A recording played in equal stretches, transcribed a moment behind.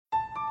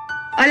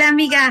Hola,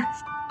 amiga.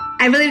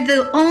 I believe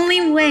the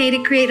only way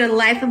to create a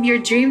life of your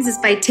dreams is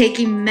by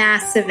taking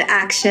massive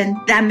action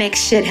that makes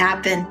shit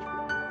happen.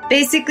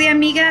 Basically,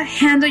 amiga,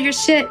 handle your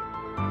shit.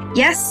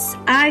 Yes,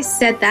 I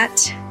said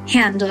that.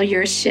 Handle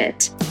your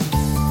shit.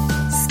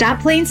 Stop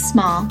playing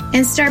small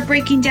and start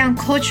breaking down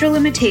cultural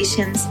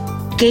limitations,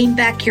 gain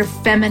back your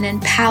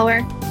feminine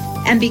power,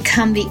 and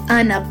become the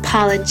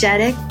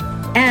unapologetic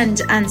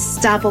and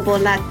unstoppable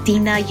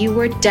Latina you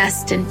were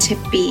destined to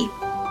be.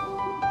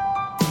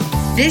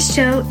 This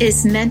show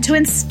is meant to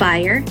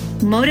inspire,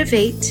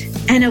 motivate,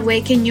 and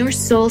awaken your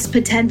soul's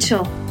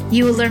potential.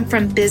 You will learn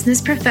from business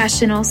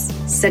professionals,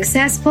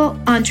 successful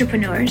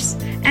entrepreneurs,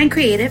 and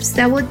creatives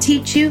that will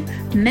teach you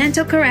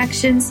mental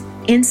corrections,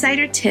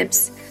 insider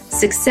tips,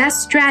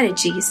 success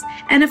strategies,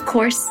 and of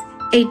course,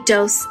 a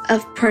dose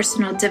of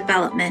personal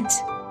development.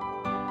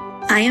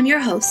 I am your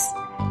host,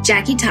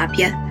 Jackie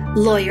Tapia,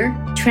 lawyer,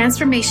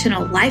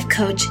 transformational life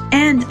coach,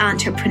 and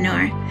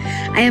entrepreneur.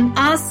 I am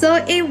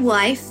also a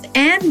wife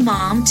and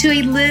mom to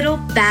a little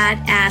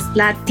badass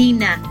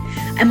Latina.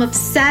 I'm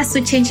obsessed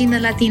with changing the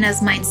Latina's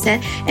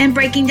mindset and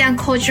breaking down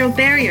cultural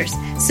barriers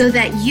so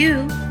that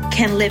you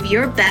can live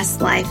your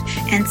best life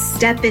and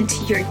step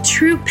into your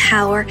true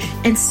power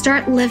and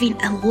start living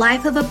a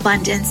life of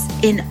abundance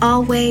in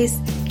all ways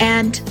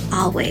and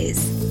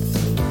always.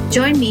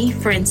 Join me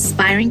for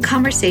inspiring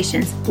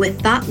conversations with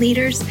thought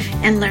leaders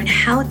and learn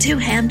how to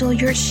handle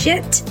your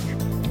shit.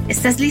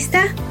 ¿Estás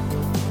lista?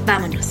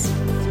 Vámonos.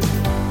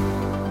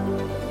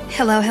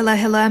 Hello,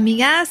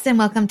 amigas, and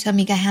welcome to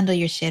Amiga Handle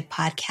Your Shit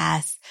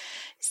podcast.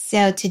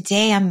 So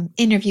today I'm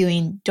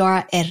interviewing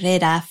Dora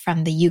Herrera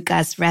from the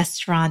Yuca's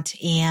restaurant,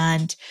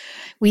 and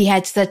we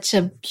had such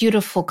a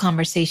beautiful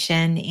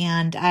conversation,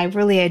 and I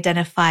really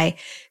identify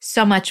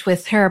so much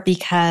with her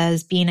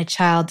because being a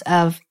child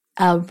of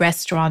a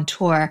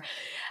restaurateur,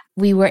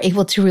 we were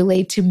able to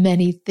relate to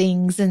many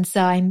things. And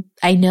so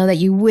I know that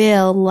you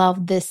will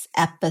love this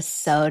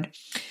episode.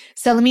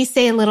 So let me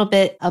say a little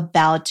bit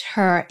about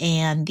her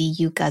and the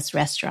Yuca's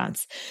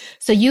restaurants.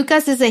 So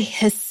Yuca's is a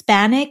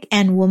Hispanic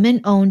and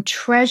woman-owned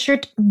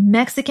treasured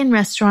Mexican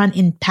restaurant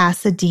in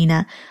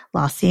Pasadena,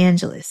 Los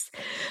Angeles.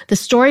 The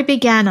story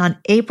began on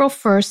April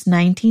 1st,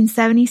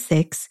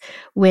 1976,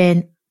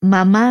 when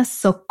Mama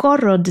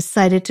Socorro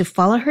decided to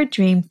follow her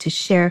dream to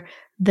share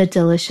the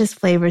delicious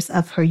flavors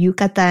of her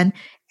Yucatan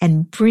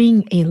and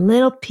bring a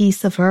little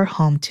piece of her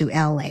home to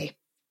LA.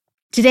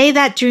 Today,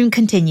 that dream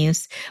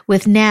continues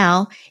with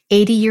now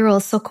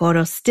 80-year-old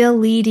Socorro still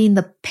leading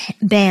the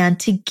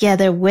band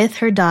together with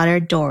her daughter,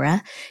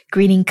 Dora,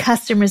 greeting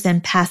customers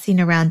and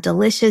passing around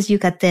delicious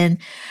Yucatan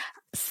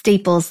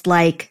staples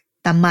like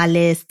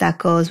tamales,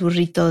 tacos,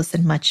 burritos,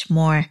 and much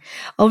more.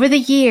 Over the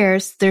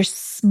years, their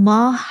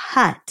small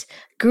hut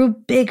grew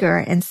bigger,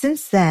 and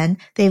since then,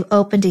 they've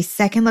opened a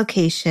second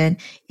location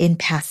in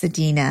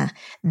Pasadena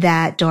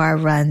that Dora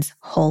runs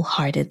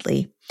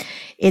wholeheartedly.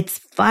 It's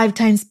 5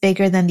 times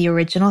bigger than the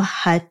original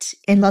hut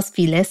in Los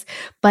Feliz,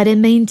 but it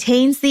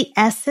maintains the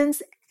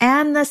essence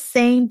and the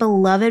same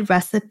beloved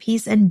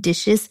recipes and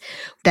dishes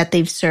that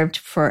they've served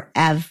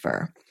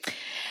forever.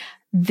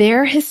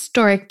 Their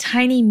historic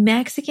tiny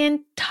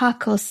Mexican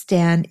taco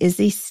stand is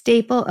a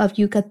staple of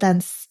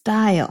Yucatan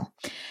style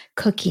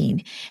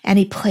cooking and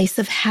a place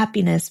of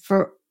happiness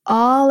for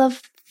all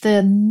of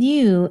the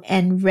new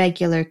and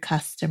regular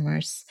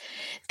customers.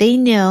 They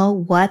know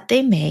what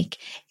they make,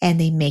 and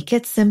they make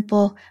it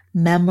simple,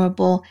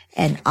 memorable,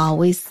 and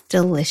always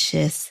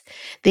delicious.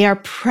 They are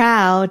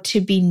proud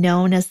to be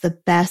known as the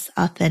best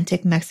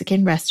authentic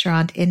Mexican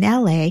restaurant in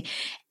LA,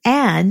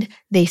 and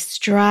they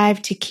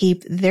strive to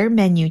keep their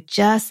menu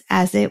just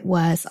as it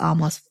was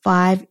almost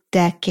 5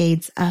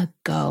 decades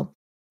ago.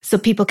 So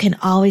people can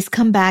always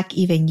come back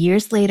even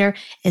years later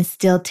and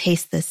still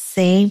taste the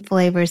same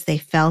flavors they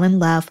fell in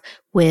love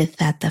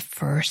with at the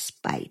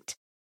first bite.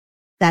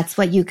 That's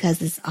what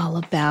Yuca's is all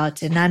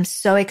about. And I'm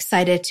so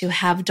excited to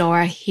have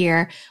Dora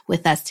here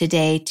with us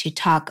today to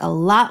talk a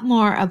lot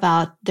more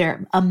about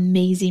their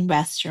amazing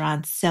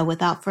restaurants. So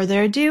without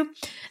further ado,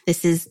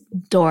 this is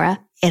Dora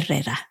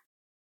Herrera.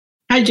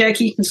 Hi,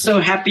 Jackie. I'm so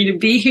happy to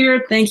be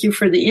here. Thank you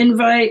for the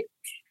invite.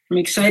 I'm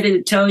excited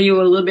to tell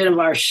you a little bit of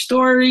our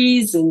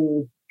stories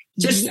and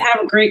just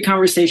have a great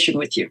conversation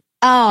with you.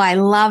 Oh, I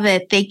love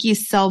it. Thank you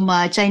so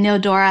much. I know,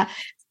 Dora,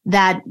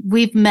 that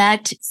we've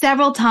met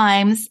several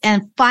times,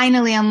 and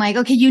finally I'm like,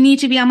 okay, you need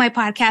to be on my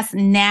podcast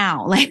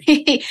now. Like,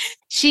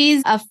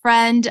 she's a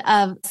friend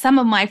of some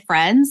of my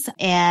friends,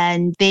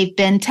 and they've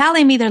been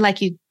telling me, they're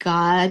like, you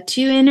got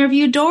to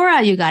interview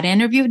Dora. You got to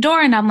interview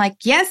Dora. And I'm like,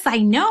 yes, I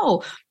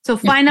know. So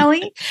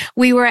finally,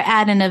 we were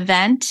at an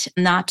event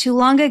not too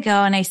long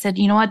ago, and I said,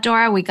 you know what,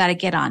 Dora, we got to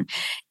get on.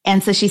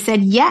 And so she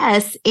said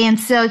yes. And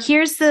so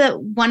here's the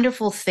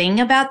wonderful thing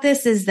about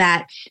this is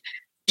that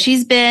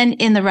she's been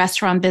in the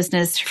restaurant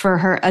business for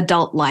her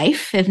adult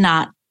life, if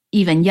not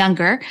even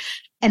younger.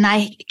 And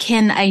I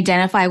can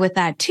identify with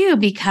that too,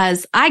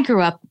 because I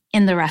grew up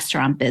in the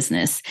restaurant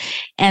business.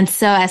 And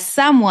so as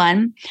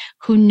someone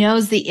who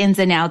knows the ins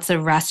and outs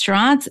of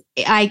restaurants,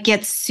 I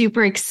get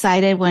super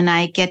excited when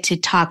I get to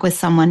talk with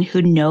someone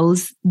who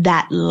knows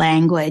that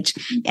language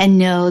and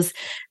knows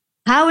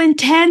how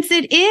intense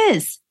it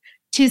is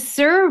to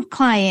serve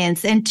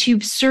clients and to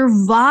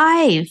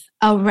survive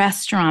a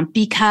restaurant.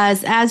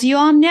 Because as you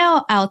all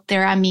know out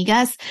there,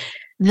 amigas,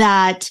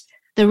 that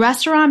the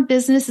restaurant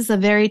business is a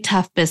very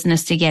tough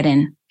business to get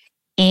in.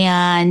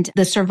 And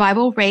the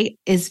survival rate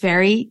is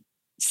very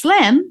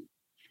slim.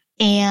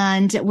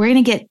 And we're going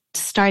to get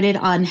started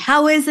on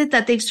how is it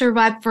that they've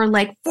survived for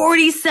like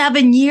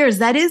 47 years.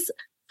 That is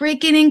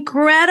freaking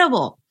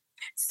incredible.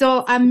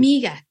 So,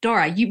 amiga,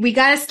 Dora, we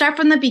got to start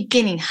from the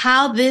beginning,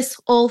 how this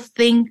whole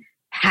thing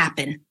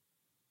happened.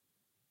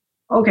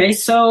 Okay,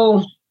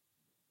 so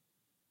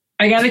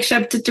I got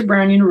accepted to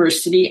Brown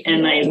University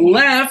and I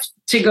left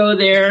to go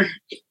there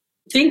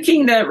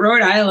thinking that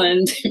Rhode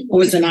Island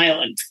was an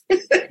island.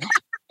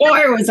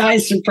 Boy, was I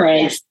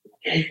surprised.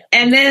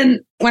 And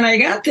then when I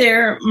got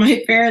there,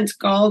 my parents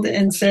called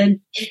and said,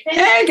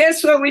 hey,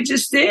 guess what we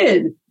just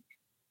did?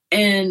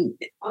 And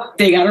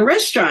they got a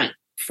restaurant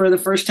for the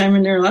first time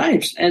in their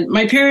lives. And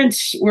my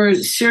parents were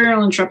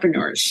serial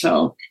entrepreneurs.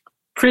 So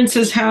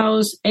Princess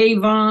House,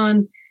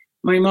 Avon.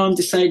 My mom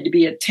decided to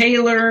be a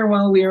tailor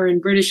while we were in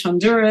British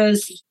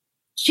Honduras.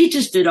 She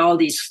just did all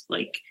these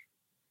like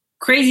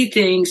crazy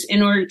things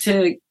in order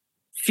to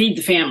feed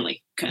the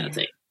family kind of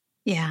thing.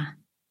 Yeah.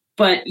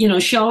 But, you know,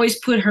 she always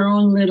put her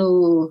own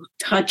little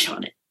touch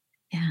on it.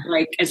 Yeah.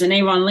 Like as an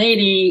Avon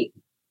lady,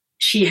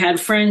 she had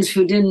friends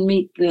who didn't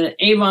meet the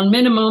Avon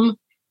minimum.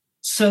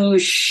 So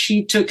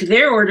she took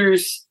their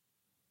orders,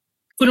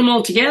 put them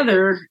all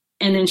together,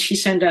 and then she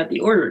sent out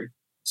the order.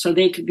 So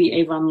they could be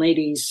Avon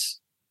ladies,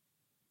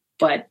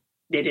 but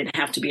they didn't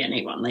have to be an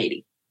Avon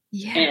lady.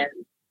 Yeah. And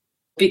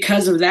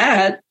because of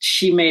that,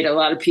 she made a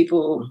lot of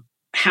people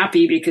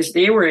happy because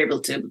they were able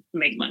to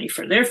make money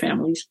for their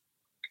families.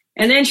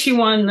 And then she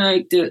won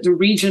like the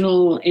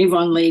regional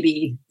Avon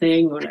lady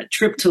thing on a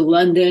trip to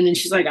London. And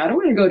she's like, I don't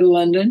want to go to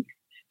London.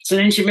 So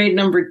then she made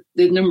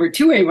the number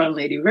 2 Avon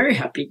lady very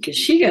happy because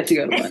she got to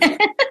go to London.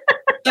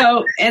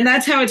 So, and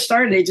that's how it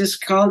started. They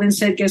just called and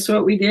said, guess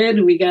what we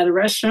did? We got a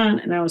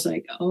restaurant. And I was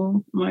like,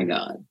 oh my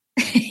God.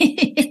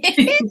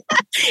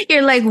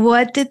 You're like,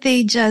 what did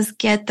they just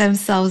get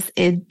themselves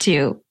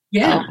into?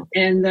 Yeah. Oh.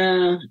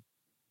 And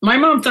my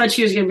mom thought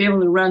she was going to be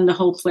able to run the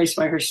whole place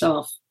by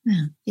herself.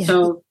 Yeah.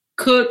 So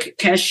cook,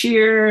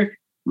 cashier,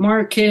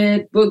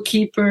 market,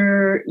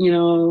 bookkeeper, you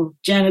know,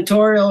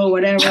 janitorial,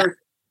 whatever.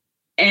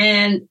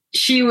 And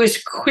she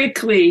was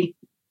quickly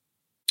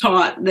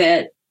taught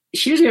that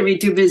she was going to be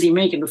too busy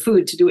making the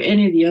food to do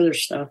any of the other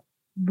stuff.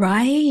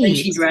 Right. And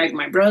she dragged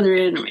my brother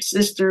in and my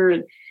sister.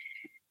 And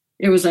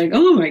it was like,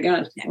 oh my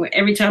God.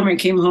 Every time I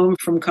came home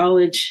from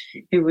college,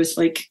 it was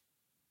like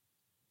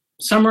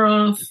summer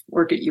off,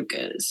 work at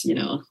Yuca's, you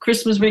know,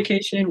 Christmas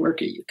vacation,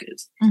 work at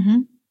Yuca's. Mm-hmm.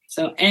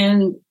 So,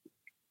 and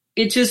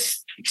it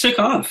just took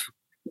off.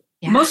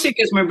 Yeah. Mostly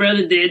because my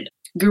brother did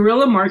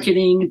guerrilla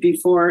marketing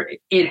before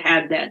it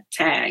had that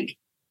tag.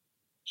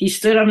 He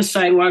stood on the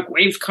sidewalk,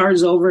 waved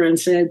cars over and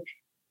said,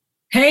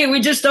 hey,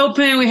 we just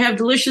opened. We have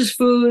delicious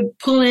food.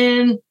 Pull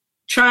in,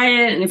 try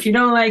it. And if you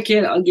don't like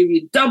it, I'll give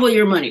you double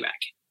your money back.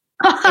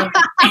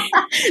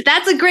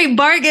 That's a great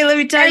bargain, let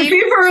me tell you.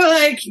 People were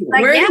like,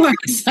 where do I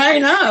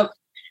sign up?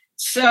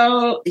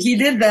 So he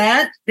did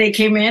that. They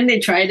came in, they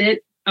tried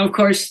it. Of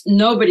course,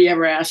 nobody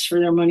ever asked for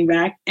their money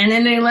back. And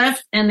then they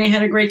left and they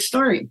had a great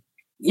story.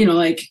 You know,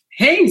 like,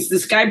 hey,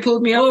 this guy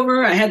pulled me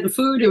over. I had the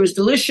food. It was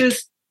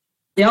delicious.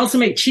 They also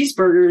make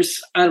cheeseburgers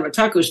out of a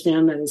taco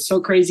stand that is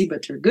so crazy,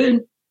 but they're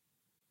good.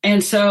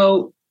 And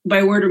so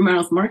by word of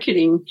mouth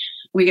marketing,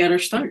 we got our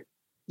start.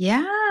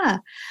 Yeah.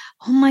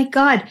 Oh my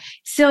God.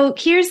 So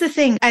here's the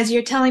thing. As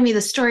you're telling me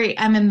the story,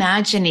 I'm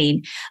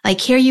imagining like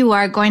here you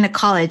are going to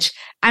college.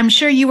 I'm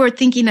sure you were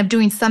thinking of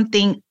doing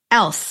something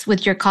else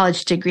with your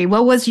college degree.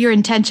 What was your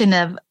intention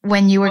of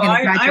when you were going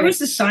to graduate? I was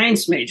a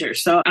science major,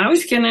 so I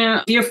was going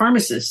to be a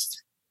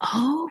pharmacist.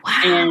 Oh,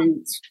 wow.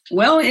 And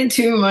well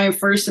into my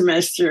first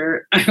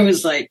semester, I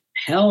was like,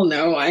 hell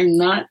no, I'm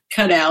not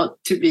cut out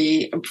to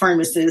be a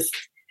pharmacist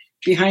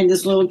behind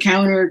this little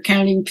counter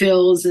counting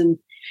pills. And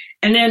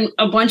then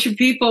a bunch of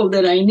people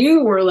that I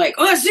knew were like,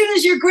 oh, as soon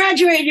as you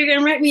graduate, you're going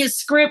to write me a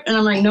script. And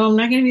I'm like, no, I'm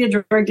not going to be a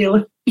drug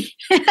dealer.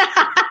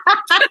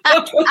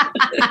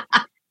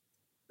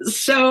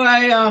 So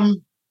I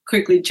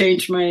quickly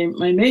changed my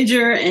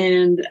major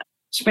and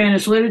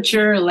Spanish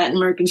literature, Latin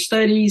American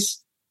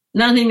studies,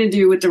 nothing to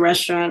do with the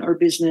restaurant or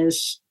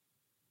business,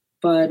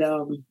 but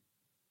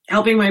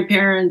helping my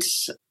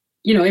parents.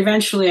 You know,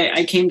 eventually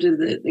I came to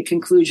the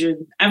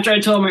conclusion after I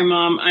told my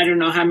mom, I don't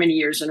know how many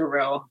years in a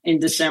row in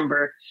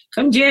December,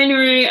 come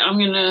January, I'm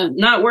going to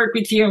not work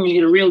with you. I'm going to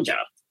get a real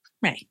job.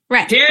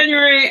 Right.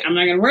 January, I'm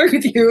not going to work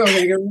with you. I'm going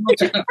to get a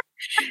real job.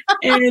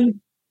 And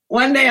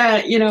one day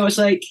I was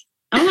like,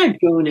 I'm not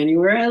going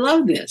anywhere. I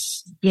love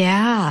this.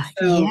 Yeah.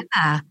 So,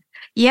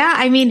 yeah.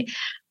 I mean,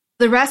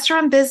 the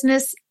restaurant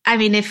business, I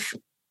mean, if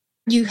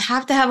You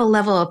have to have a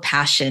level of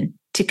passion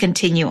to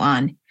continue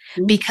on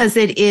because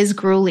it is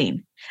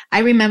grueling. I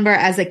remember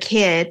as a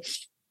kid,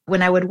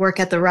 when I would work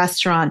at the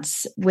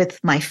restaurants with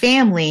my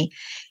family,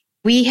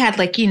 we had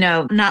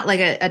not like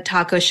a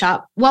taco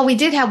shop. Well, we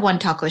did have one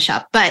taco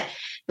shop, but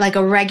like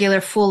a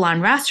regular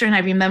full-on restaurant. I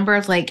remember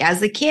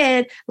as a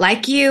kid,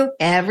 like you,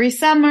 every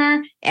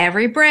summer,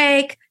 every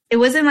break, it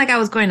wasn't like I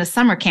was going to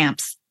summer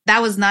camps.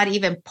 That was not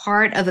even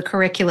part of the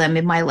curriculum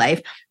in my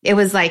life. It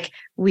was like,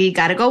 we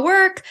got to go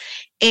work.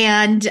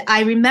 And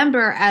I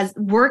remember as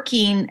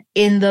working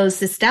in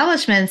those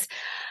establishments,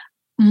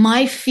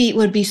 my feet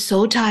would be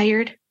so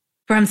tired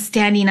from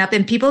standing up,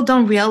 and people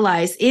don't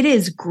realize it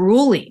is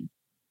grueling.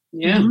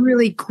 Yeah.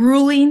 Really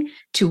grueling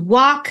to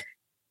walk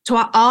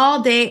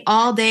all day.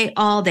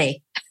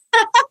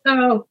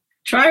 So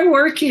try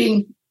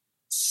working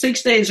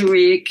 6 days a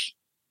week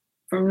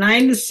from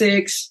 9 to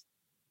 6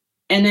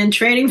 and then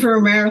training for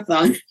a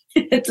marathon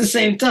at the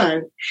same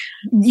time.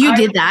 You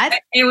did that?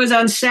 It was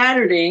on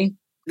Saturday.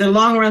 The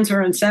long runs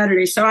were on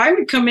Saturday. So I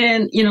would come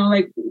in,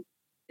 like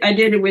I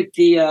did it with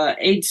the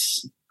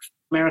AIDS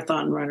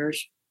marathon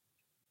runners.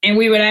 And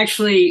we would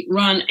actually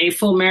run a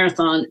full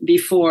marathon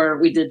before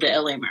we did the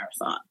LA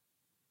marathon.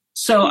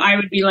 So I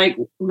would be like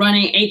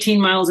running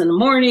 18 miles in the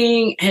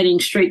morning,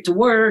 heading straight to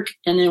work,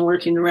 and then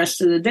working the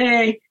rest of the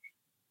day.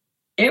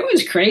 It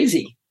was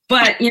crazy.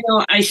 But,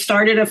 I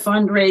started a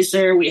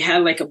fundraiser. We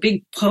had like a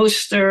big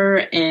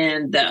poster,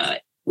 and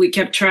we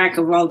kept track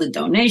of all the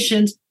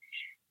donations.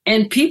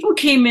 And people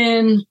came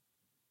in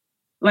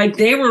like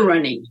they were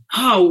running.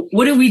 Oh,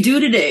 what did we do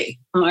today?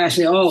 I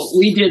said,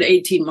 we did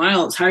 18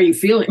 miles. How are you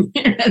feeling?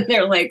 And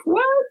they're like,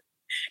 what?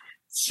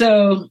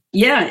 So,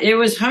 yeah, it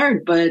was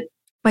hard, but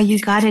you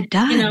got it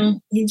done.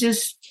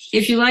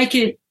 If you like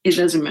it, it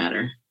doesn't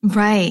matter.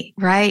 Right.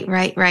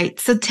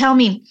 So tell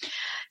me,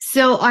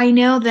 so I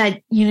know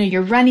that,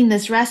 you're running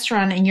this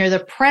restaurant and you're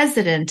the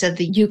president of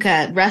the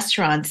Yuca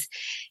restaurants.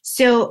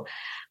 So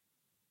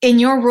in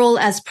your role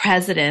as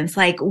president,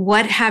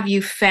 what have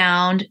you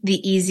found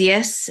the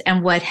easiest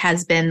and what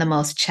has been the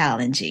most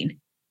challenging?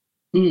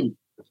 The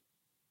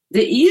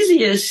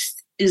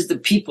easiest is the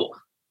people.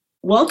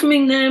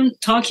 Welcoming them,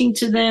 talking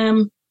to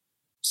them,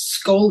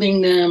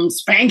 scolding them,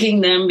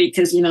 spanking them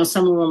because,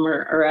 some of them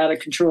are out of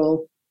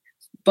control.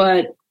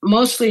 But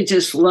mostly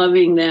just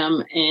loving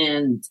them.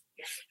 And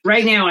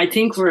right now, I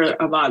think we're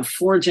about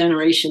 4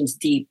 generations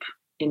deep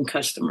in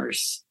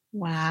customers.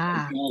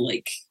 Wow.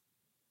 Like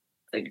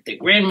the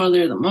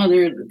grandmother, the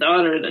mother, the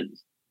daughter,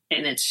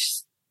 and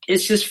it's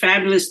just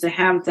fabulous to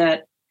have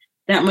that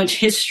much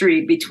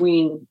history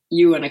between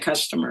you and a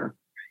customer.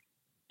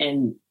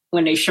 And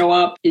when they show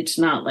up, it's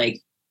not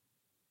like,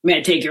 may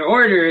I take your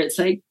order? It's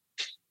like,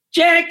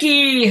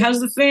 Jackie, how's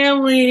the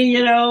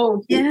family?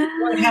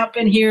 What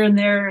happened here and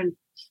there? And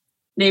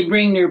they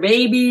bring their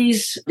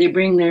babies. They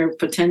bring their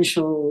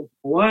potential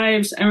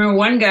wives. I remember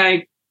one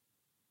guy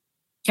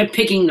kept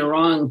picking the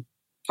wrong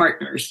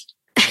partners.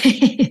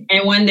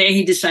 And one day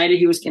he decided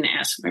he was going to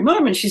ask my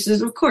mom. And she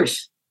says, of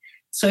course.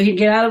 So he'd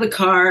get out of the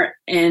car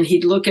and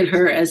he'd look at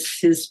her as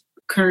his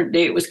current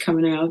date was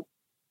coming out.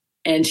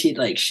 And she'd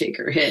shake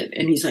her head.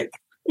 And he's like,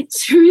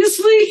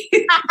 seriously?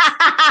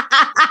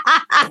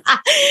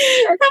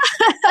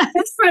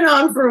 This went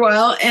on for a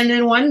while. And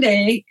then one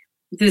day,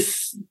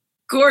 this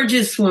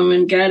gorgeous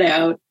woman got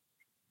out.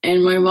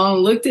 And my mom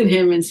looked at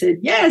him and said,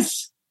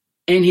 yes.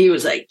 And he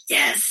was like,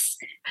 yes.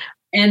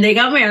 And they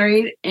got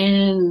married.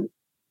 And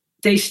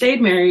they stayed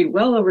married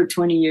well over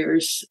 20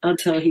 years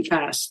until he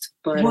passed.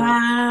 But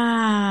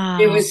wow.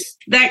 It was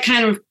that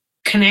kind of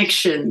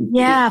connection.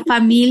 Yeah,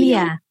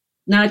 familia.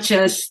 Not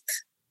just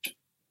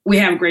we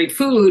have great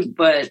food,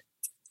 but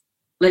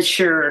let's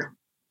share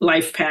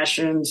life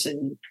passions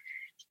and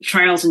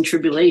trials and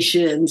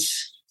tribulations.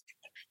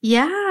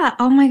 Yeah.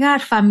 Oh my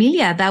God.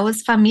 Familia. That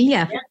was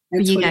familia for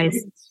you guys.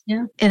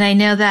 Yeah. And I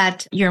know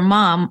that your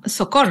mom,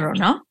 Socorro,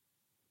 no?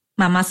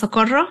 Mama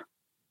Socorro?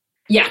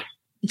 Yeah.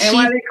 And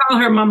why they call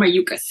her Mama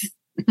Yucas.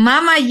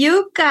 Mama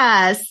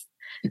Yucas.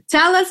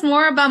 Tell us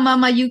more about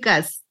Mama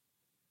Yucas.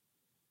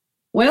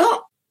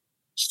 Well,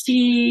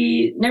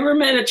 she never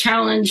met a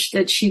challenge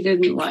that she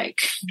didn't like.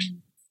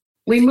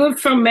 We moved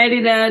from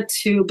Merida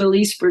to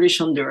Belize, British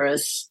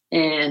Honduras,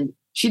 and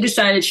she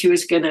decided she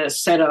was going to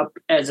set up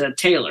as a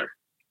tailor.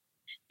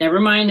 Never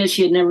mind that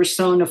she had never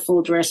sewn a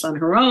full dress on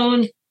her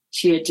own.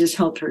 She had just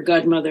helped her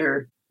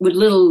godmother with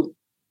little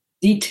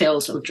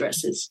details of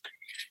dresses.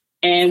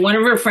 And one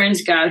of her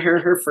friends got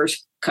her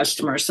first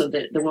customer. So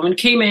the woman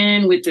came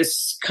in with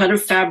this cut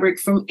of fabric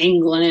from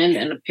England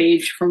and a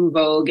page from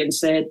Vogue and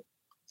said,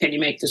 can you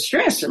make this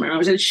dress? And my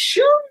mom said,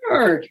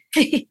 sure.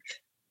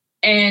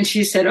 And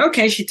she said,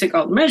 okay. She took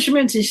all the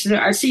measurements and she said,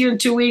 I'll see you in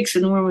 2 weeks.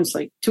 And the woman was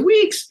like, 2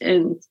 weeks?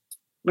 And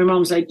my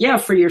mom's like, yeah,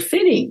 for your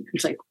fitting.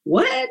 It's like,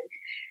 what?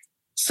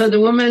 So the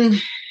woman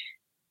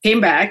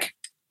came back,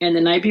 and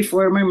the night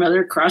before, my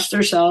mother crossed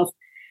herself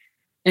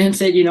and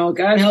said,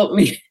 God help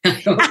me. I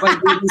hope I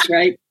did this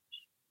right.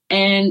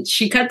 And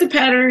she cut the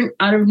pattern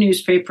out of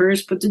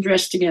newspapers, put the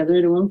dress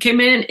together. The woman came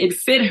in, it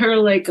fit her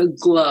like a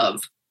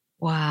glove.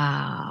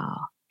 Wow.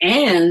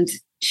 And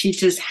she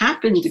just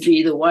happened to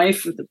be the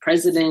wife of the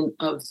president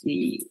of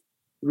the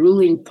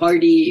ruling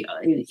party,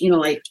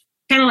 like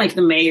kind of like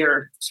the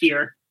mayor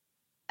here.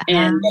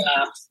 And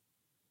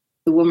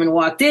the woman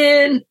walked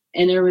in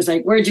and there was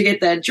like, where'd you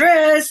get that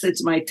dress?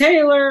 It's my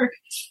tailor.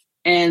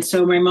 And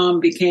so my mom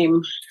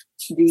became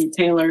the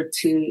tailor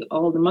to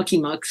all the mucky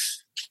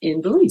mucks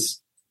in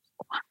Belize.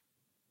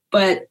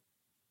 But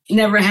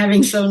never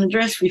having sewn a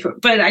dress before.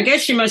 But I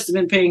guess she must have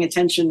been paying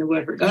attention to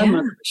what her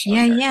godmother was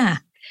showing her. Yeah.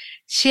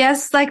 She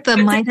has like the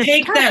mind to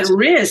take that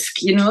risk,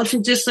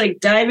 to just like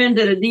dive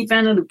into the deep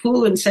end of the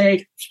pool and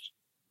say,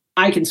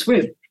 I can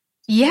swim.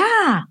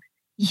 Yeah.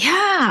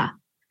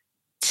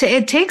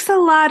 It takes a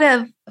lot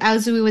of,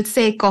 as we would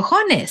say,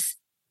 cojones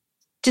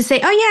to say,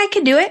 oh yeah, I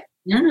can do it.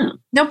 Yeah.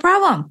 No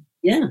problem.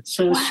 Yeah.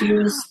 So she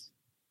was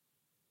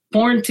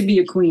born to be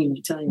a queen,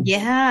 I tell you.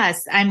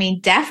 Yes. I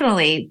mean,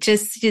 definitely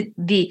just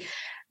the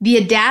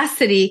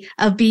audacity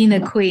of being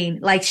a queen.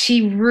 Like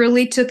she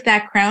really took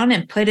that crown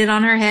and put it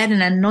on her head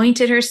and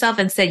anointed herself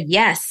and said,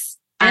 yes,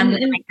 I'm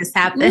going to make this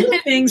happen.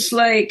 Things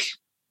like,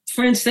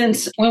 for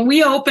instance, when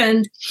we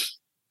opened,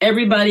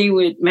 everybody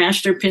would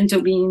mash their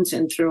pinto beans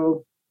and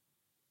throw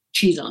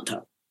cheese on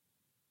top.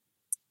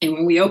 And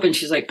when we opened,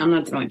 she's like, I'm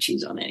not throwing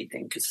cheese on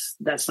anything because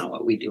that's not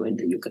what we do in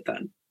the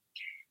Yucatan.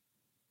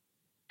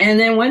 And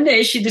then one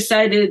day she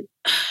decided,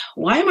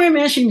 why am I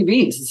mashing the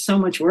beans? It's so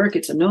much work.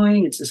 It's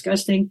annoying. It's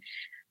disgusting.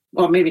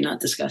 Well, maybe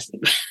not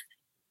disgusting.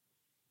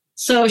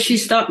 So she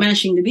stopped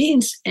mashing the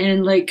beans.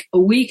 And like a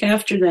week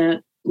after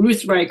that,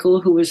 Ruth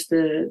Reichel, who was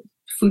the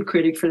food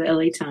critic for the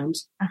LA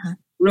Times,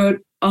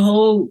 wrote a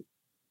whole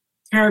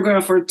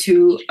paragraph or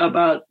two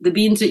about the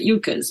beans at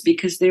Yuca's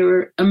because they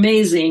were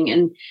amazing.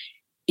 And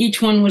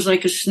each one was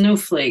like a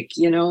snowflake,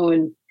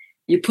 and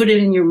you put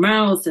it in your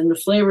mouth and the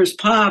flavors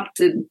popped.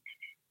 And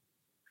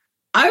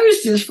I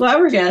was just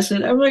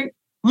flabbergasted. I'm like,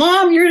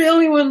 Mom, you're the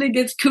only one that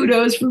gets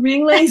kudos for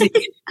being lazy.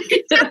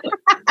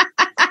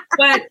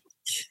 But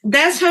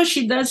that's how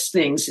she does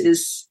things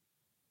is,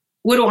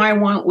 what do I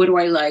want? What do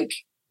I like?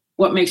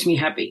 What makes me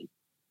happy?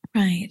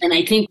 Right. And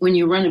I think when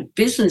you run a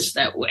business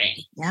that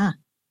way,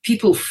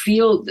 people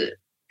feel the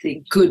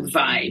good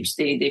vibes.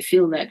 They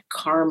feel that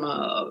karma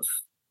of,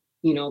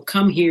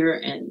 come here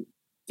and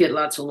get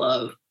lots of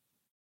love.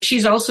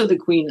 She's also the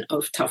queen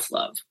of tough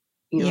love.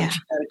 She had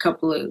a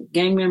couple of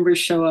gang members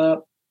show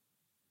up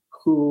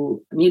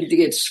who needed to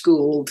get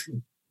schooled.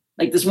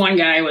 Like this one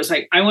guy was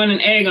like, I want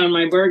an egg on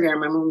my burger. And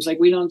my mom was like,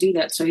 we don't do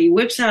that. So he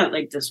whips out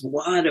like this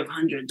wad of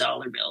 $100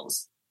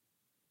 bills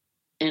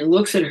and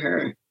looks at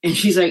her. And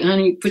she's like,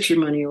 honey, put your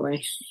money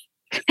away.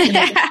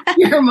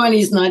 Your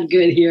money's not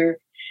good here.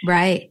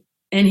 Right.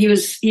 And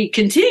he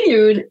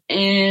continued.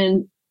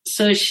 And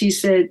so she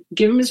said,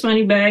 give him his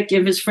money back,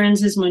 give his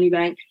friends his money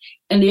back.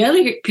 And the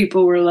other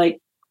people were like,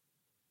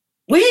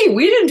 wait,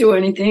 we didn't do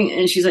anything.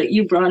 And she's like,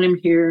 you brought him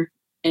here.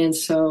 And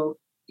so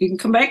you can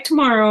come back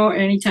tomorrow or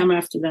anytime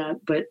after that,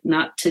 but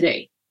not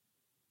today.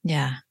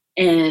 Yeah.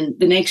 And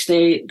the next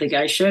day the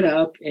guy showed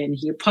up and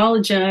he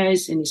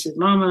apologized and he said,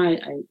 Mama,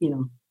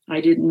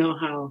 I didn't know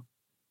how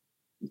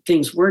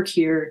things work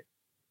here.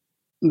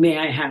 May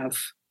I have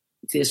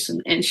this?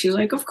 And she's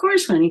like, of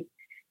course, honey.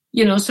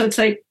 So it's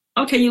like,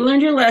 okay, you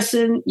learned your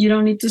lesson. You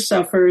don't need to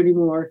suffer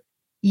anymore.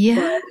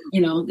 Yeah.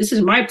 But, this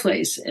is my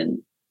place. And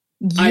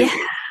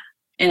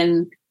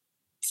and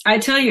I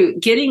tell you,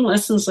 getting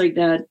lessons like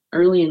that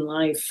early in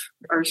life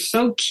are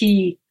so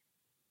key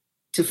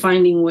to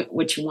finding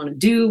what you want to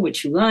do,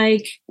 what you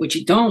like, what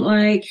you don't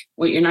like,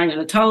 what you're not going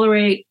to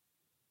tolerate.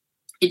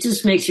 It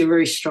just makes you a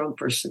very strong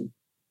person.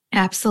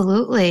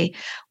 Absolutely.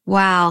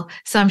 Wow.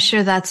 So I'm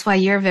sure that's why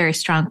you're a very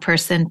strong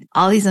person.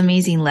 All these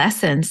amazing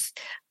lessons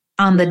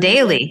on the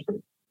daily.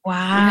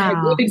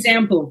 Wow. Good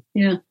example.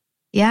 Yeah.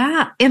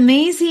 Yeah.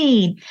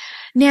 Amazing.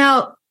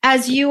 Now,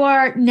 as you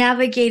are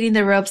navigating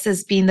the ropes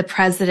as being the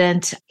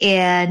president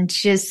and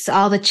just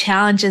all the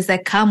challenges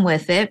that come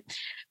with it,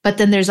 but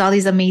then there's all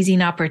these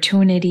amazing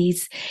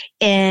opportunities.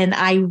 And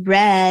I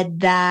read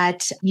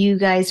that you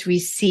guys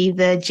received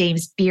the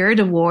James Beard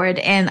Award,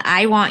 and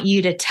I want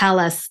you to tell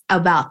us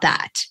about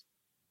that.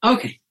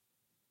 Okay.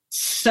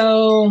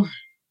 So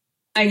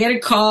I get a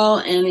call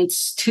and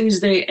it's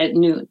Tuesday at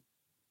noon.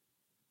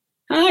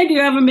 Hi, do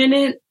you have a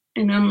minute?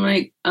 And I'm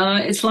like,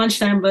 it's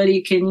lunchtime,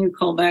 buddy. Can you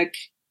call back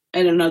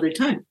at another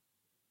time?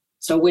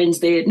 So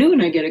Wednesday at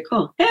noon, I get a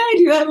call. Hey,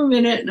 do you have a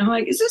minute? And I'm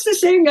like, is this the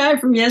same guy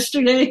from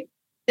yesterday?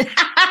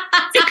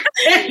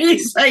 And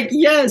he's like,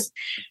 yes.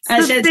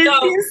 I said,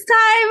 this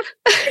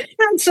time.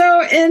 And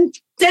so in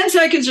 10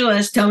 seconds or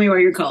less, tell me why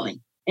you're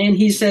calling. And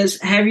he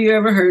says, have you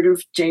ever heard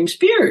of James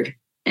Beard?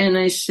 And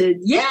I said,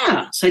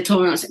 yeah. So I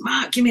told him, I said,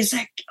 Mom, give me a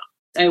sec.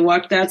 I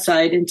walked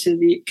outside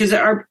because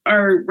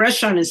our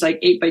restaurant is like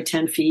 8 by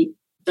 10 feet.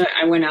 So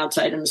I went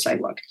outside on the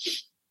sidewalk.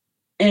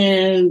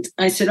 And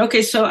I said,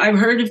 okay, so I've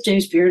heard of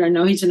James Beard. I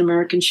know he's an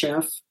American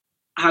chef.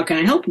 How can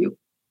I help you?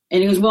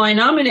 And he goes, well, I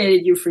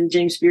nominated you for the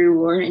James Beard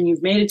Award and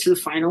you've made it to the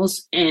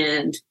finals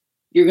and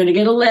you're going to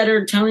get a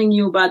letter telling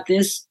you about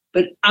this.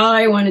 But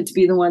I wanted to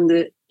be the one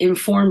to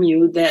inform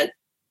you that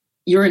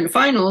you're in the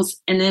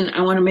finals. And then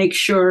I want to make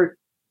sure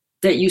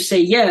that you say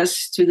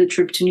yes to the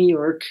trip to New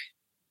York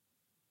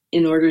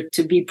in order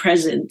to be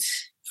present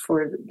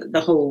for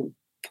the whole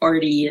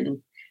party and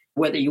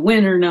whether you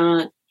win or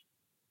not.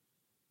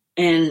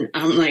 And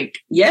I'm like,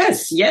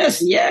 yes,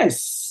 yes,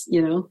 yes,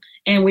 you know.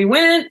 And we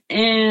went,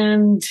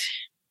 and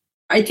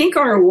I think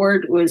our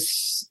award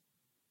was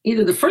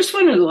either the first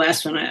one or the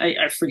last one.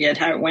 I forget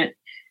how it went.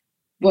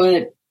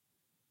 But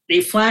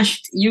they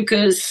flashed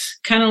Yuca's,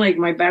 kind of like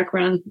my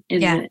background.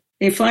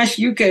 They flashed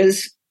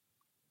Yuca's.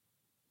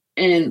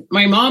 And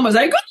my mom was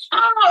like,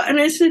 oh! And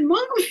I said,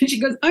 Mom. And she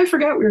goes, I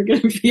forgot we were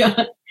going to be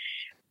on.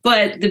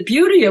 But the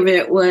beauty of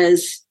it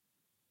was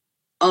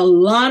a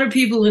lot of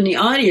people in the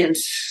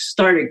audience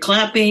started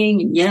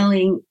clapping and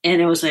yelling.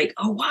 And it was like,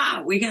 oh,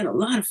 wow, we got a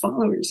lot of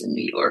followers in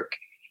New York.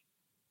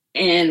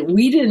 And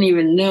we didn't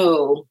even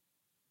know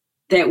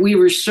that we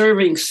were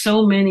serving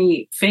so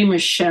many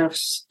famous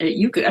chefs at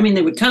Yuca. I mean,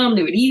 they would come,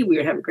 they would eat, we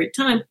would have a great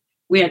time.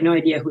 We had no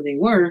idea who they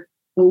were.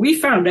 Well, we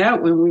found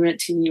out when we went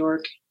to New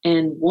York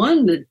and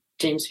won the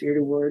James Beard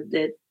Award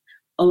that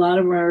a lot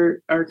of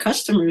our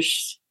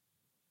customers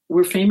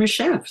were famous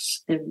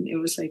chefs. And it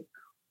was like,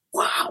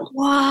 wow.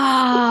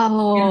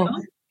 Wow. You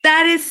know?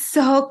 That is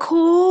so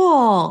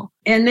cool.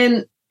 And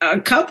then a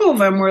couple of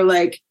them were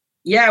like,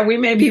 yeah, we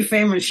may be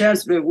famous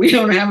chefs, but we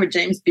don't have a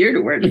James Beard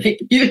Award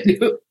like you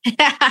do. So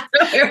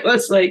it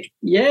was like,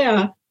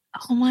 yeah.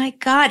 Oh my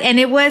God. And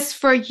it was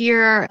for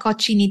your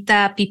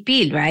cochinita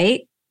pipill,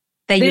 right?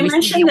 They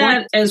mentioned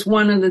that as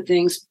one of the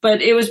things,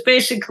 but it was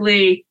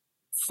basically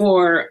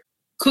for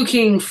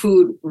cooking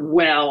food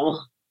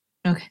well.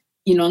 Okay.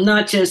 You know,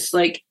 not just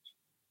like,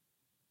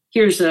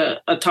 here's a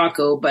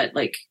taco, but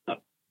like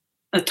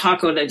a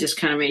taco that just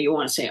kind of made you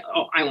want to say,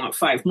 oh, I want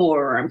 5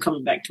 more, or I'm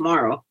coming back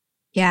tomorrow.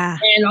 Yeah.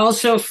 And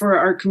also for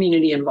our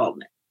community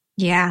involvement.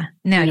 Yeah.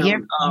 No,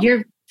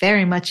 you're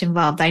very much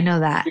involved. I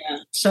know that. Yeah.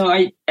 So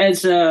I,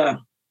 as a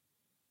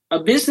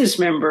business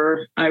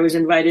member, I was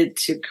invited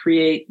to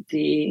create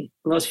the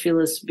Los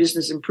Feliz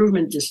Business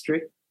Improvement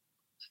District.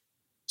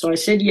 So I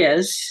said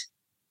yes.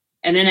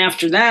 And then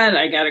after that,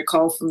 I got a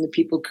call from the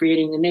people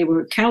creating the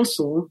neighborhood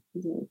council.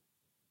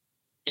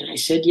 And I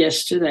said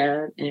yes to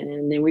that.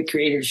 And then we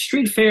created a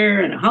street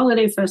fair and a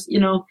holiday fest, you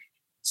know.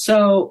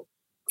 So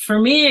for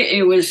me,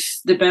 it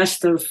was the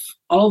best of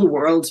all the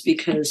worlds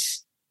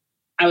because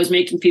I was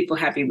making people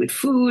happy with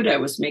food. I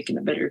was making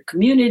a better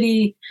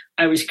community.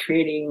 I was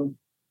creating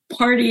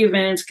party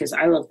events because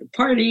I love to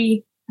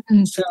party.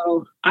 Mm-hmm.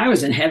 So I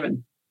was in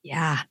heaven.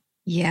 Yeah.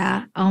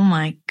 Yeah. Oh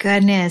my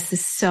goodness.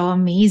 It's so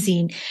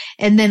amazing.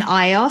 And then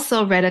I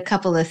also read a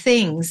couple of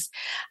things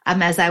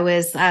as I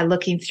was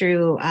looking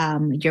through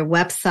your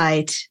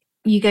website.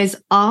 You guys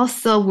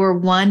also were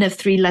one of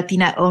 3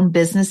 Latina-owned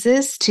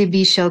businesses to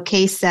be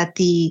showcased at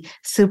the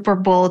Super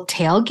Bowl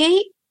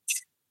tailgate.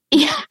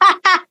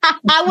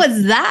 How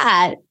was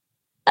that?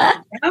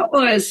 That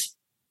was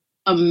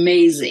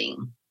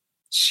amazing,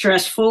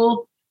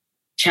 stressful,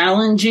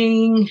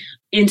 challenging,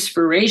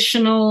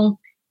 inspirational.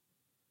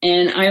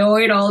 And I owe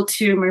it all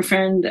to my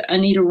friend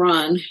Anita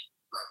Ron,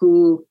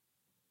 who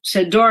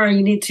said, Dora,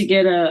 you need to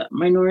get a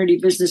minority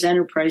business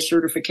enterprise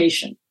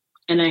certification.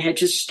 And I had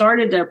just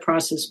started that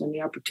process when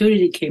the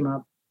opportunity came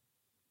up.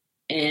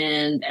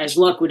 And as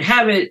luck would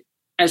have it,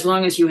 as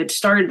long as you had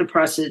started the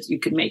process, you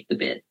could make the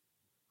bid.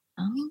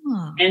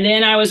 Oh. And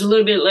then I was a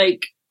little bit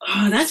like,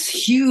 oh, that's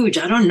huge.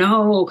 I don't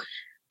know.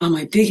 Am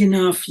I big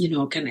enough? You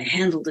know, can I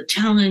handle the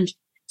challenge?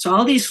 So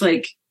all these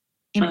like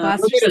a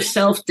little bit of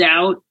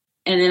self-doubt.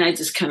 And then I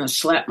just kind of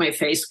slapped my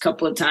face a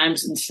couple of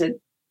times and said,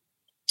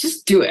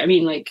 just do it. I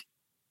mean, like,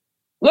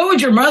 what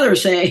would your mother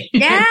say?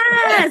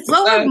 Yes.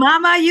 What would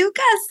Mama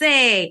Yuca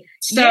say?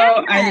 So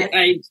yes.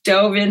 I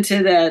dove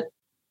into that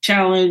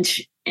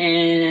challenge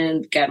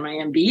and got my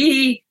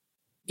MBE,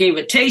 gave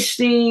a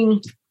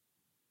tasting,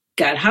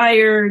 got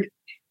hired.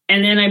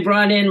 And then I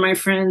brought in my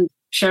friend,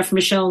 Chef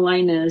Michelle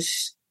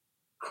Linus,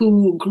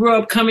 who grew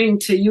up coming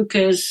to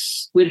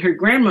Yuca's with her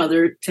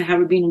grandmother to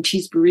have a bean and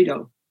cheese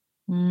burrito.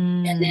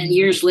 Mm. And then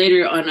years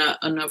later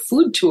on a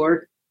food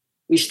tour,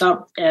 we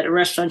stopped at a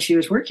restaurant she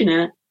was working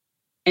at.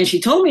 And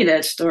she told me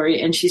that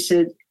story. And she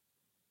said,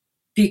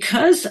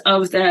 because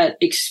of that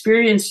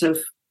experience of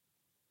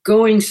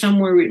going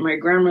somewhere with my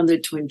grandmother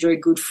to enjoy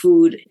good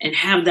food and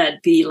have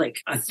that be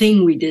like a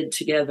thing we did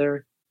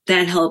together,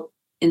 that helped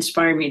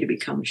inspire me to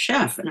become a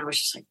chef. And I was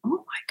just like, oh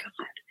my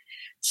God.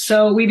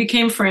 So we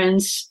became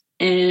friends.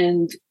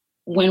 And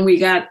when we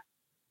got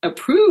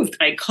approved,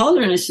 I called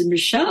her and I said,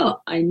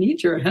 Michelle, I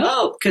need your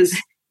help because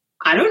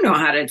I don't know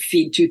how to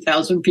feed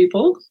 2,000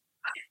 people.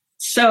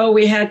 So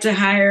we had to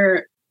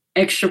hire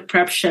extra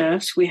prep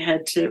chefs. We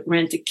had to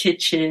rent a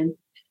kitchen,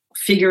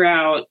 figure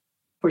out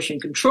portion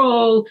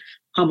control,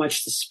 how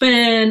much to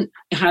spend,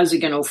 how's it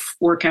going to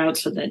work out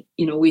so that,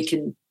 you know, we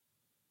can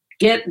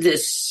get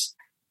this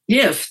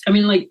gift. I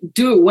mean, like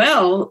do it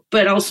well,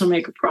 but also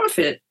make a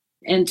profit.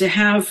 And to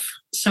have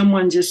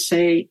someone just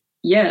say,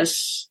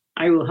 yes,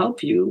 I will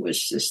help you was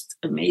just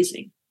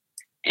amazing.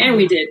 And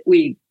we did.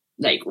 We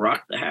like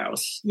rock the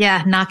house.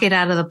 Yeah, knock it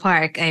out of the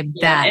park. I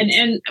bet.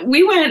 And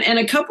we went, and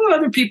a couple of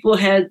other people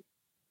had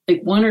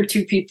like 1 or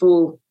 2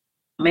 people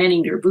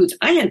manning their booths.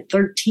 I had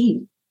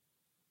 13,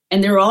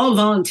 and they're all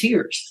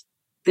volunteers.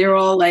 They're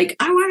all like,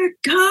 I want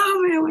to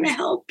come and I want to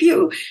help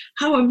you.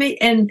 How amazing.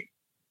 And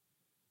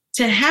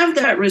to have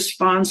that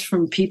response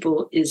from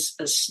people is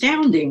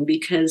astounding,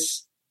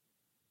 because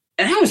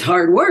that was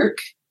hard work,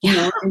 you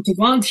know, and to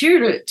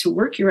volunteer to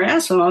work your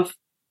ass off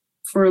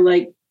for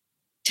like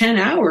 10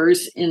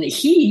 hours in the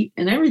heat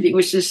and everything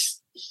was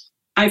just,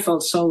 I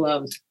felt so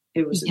loved.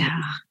 It was amazing.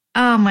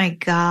 Oh my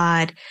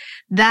God.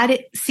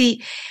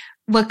 See,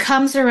 what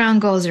comes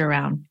around goes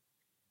around.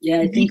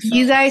 Yeah, I think so.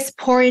 You guys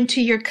pour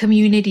into your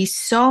community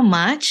so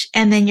much,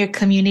 and then your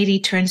community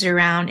turns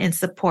around and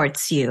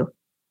supports you.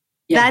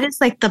 Yeah. That is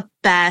like the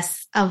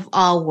best of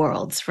all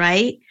worlds,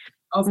 right?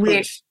 Of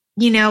course.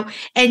 You know,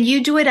 and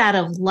you do it out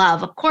of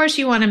love. Of course,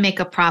 you want to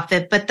make a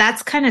profit, but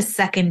that's kind of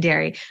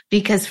secondary,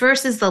 because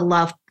first is the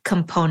love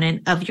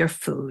component of your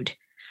food.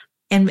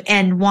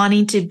 And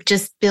wanting to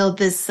just build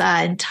this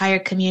entire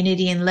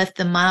community and lift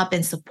them up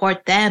and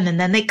support them. And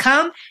then they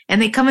come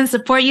and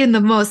support you in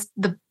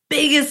the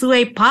biggest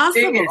way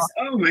possible.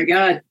 Oh my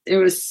God. It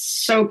was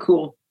so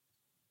cool.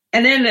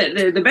 And then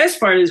the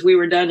best part is we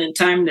were done in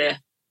time to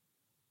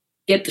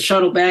get the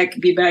shuttle back,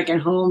 be back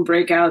at home,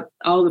 break out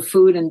all the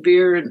food and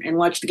beer and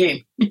watch the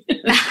game.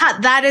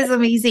 That is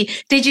amazing.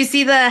 Did you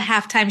see the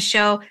halftime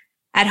show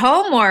at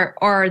home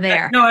or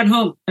there? No, at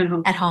home.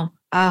 At home.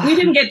 We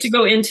didn't get to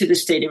go into the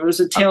stadium. It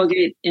was a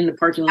tailgate in the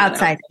parking lot.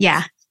 Outside.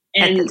 Yeah.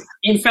 And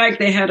in fact,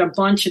 they had a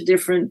bunch of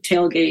different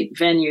tailgate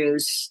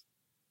venues.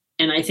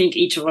 And I think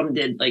each of them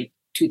did like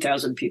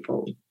 2,000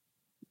 people.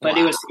 But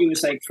it was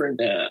like for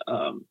the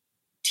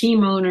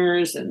team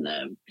owners and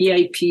the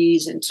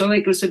VIPs. And so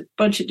like it was a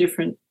bunch of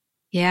different.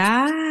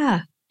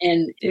 Yeah.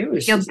 And it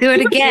was. You'll do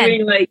it again.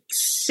 Doing like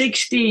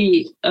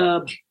 60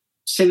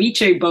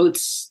 ceviche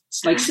boats,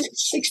 like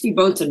 60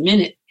 boats a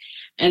minute.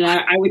 And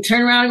I would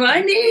turn around and go,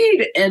 I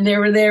need. And they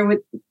were there with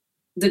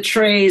the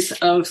trays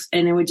and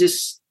it would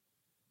just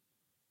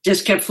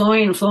kept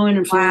flowing and flowing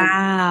and flowing.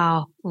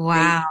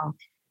 Wow.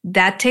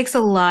 That takes a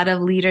lot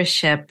of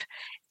leadership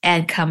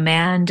and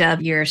command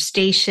of your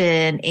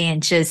station,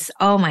 and just,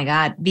 oh my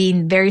God,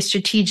 being very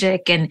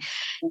strategic and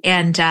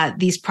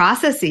these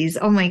processes.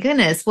 Oh my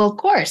goodness. Well, of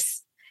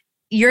course,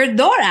 you're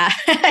Dora.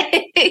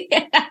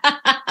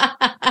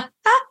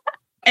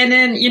 And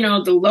then, you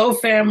know, the Lowe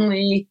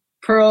family,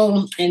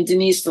 Pearl and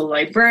Denise, the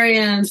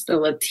librarians, the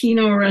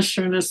Latino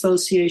Restaurant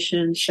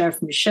Association,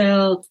 Chef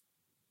Michelle,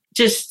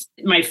 just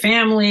my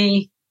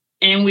family.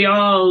 And we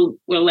all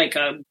were like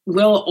a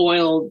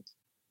well-oiled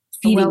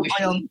feeding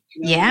machine.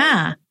 You know?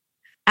 Yeah,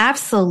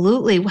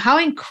 absolutely. How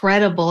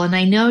incredible. And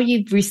I know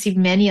you've received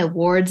many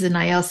awards, and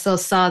I also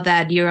saw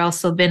that you're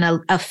also been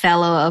a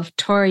fellow of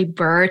Tory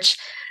Burch.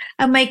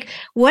 I'm like,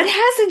 what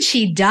hasn't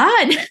she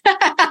done?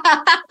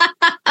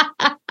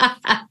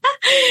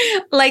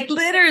 Like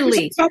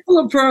literally. There's a couple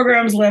of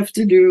programs left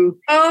to do.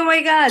 Oh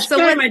my God. So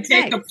when I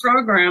take a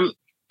program,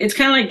 it's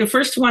kind of like the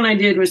first one I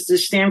did was the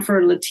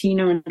Stanford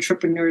Latino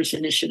Entrepreneurs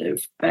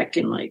Initiative back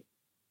in like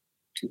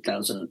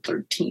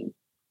 2013.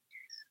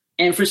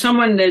 And for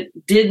someone that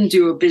didn't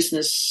do a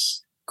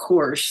business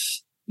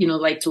course, you know,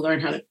 like to learn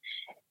how to,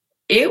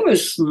 it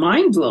was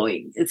mind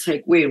blowing. It's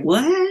like, wait,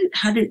 what?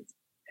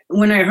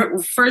 When I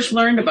first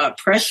learned about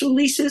press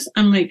releases,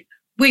 I'm like,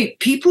 wait,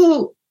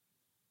 people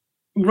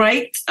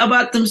write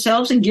about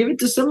themselves and give it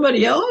to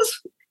somebody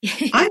else?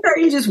 I thought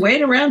you just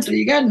wait around till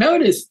you got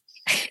noticed.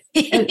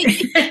 And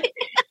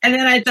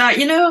then I thought,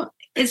 you know,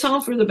 it's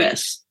all for the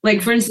best.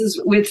 Like, for instance,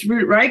 with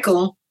Ruth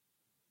Reichel,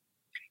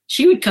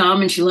 she would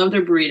come and she loved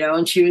her burrito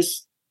and she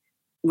was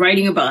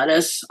writing about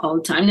us all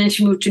the time. Then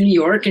she moved to New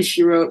York and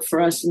she wrote for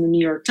us in the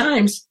New York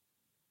Times.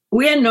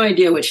 We had no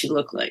idea what she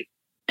looked like.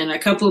 And a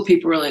couple of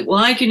people were like,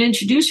 well, I can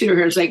introduce you to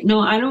her. It's like,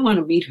 no, I don't want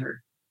to meet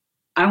her.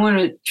 I want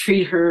to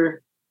treat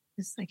her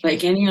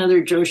like any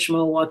other Joe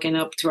Schmo walking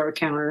up to our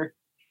counter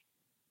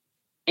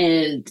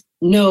and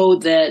know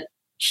that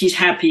she's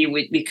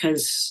happy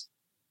because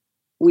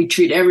we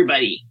treat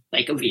everybody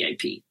like a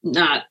VIP,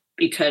 not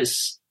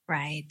because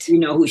we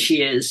know who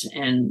she is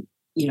and,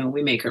 you know,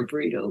 we make her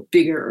burrito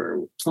bigger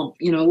or plump,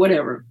 you know,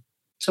 whatever.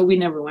 So we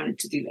never wanted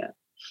to do that.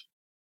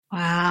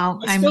 Wow.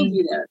 I mean,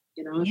 do that,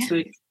 you know, it's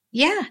like.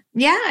 Yeah.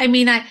 I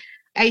mean,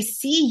 I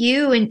see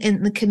you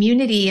in the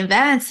community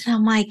events and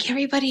I'm like,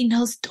 everybody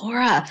knows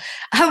Dora.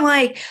 I'm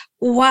like,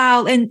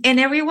 wow. And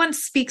everyone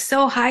speaks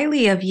so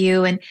highly of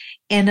you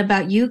and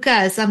about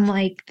Yuca's. I'm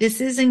like,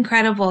 this is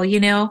incredible. You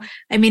know,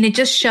 I mean, it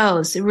just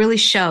shows. It really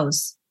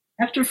shows.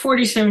 After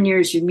 47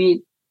 years, you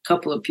meet a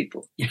couple of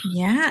people.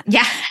 Yeah.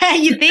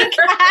 You think?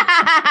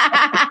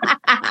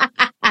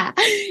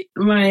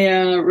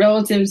 My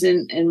relatives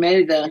in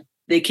Merida,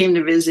 they came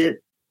to visit,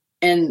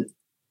 and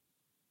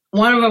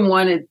one of them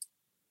wanted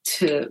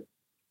to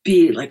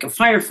be like a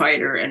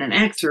firefighter and an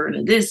actor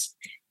and this.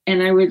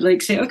 And I would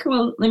like say, okay,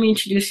 well, let me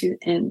introduce you.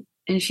 And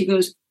she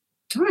goes,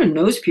 Dora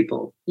knows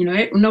people. You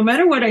know, no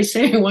matter what I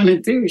say I want to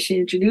do, she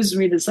introduces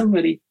me to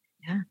somebody.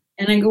 Yeah.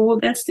 And I go, well,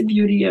 that's the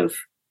beauty of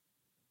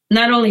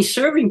not only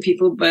serving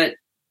people, but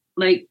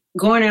like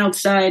going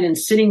outside and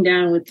sitting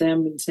down with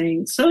them and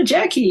saying, so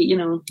Jackie, you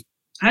know,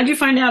 how'd you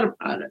find out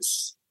about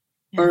us?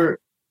 Yeah. Or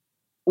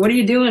what are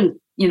you doing?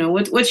 You know,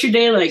 what's your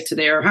day like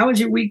today? Or how was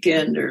your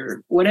weekend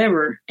or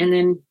whatever? And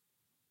then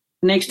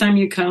next time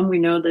you come, we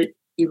know that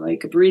you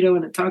like a burrito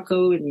and a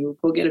taco and you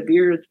go get a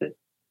beer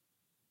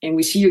and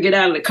we see you get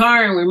out of the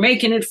car and we're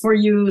making it for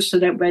you so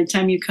that by the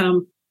time you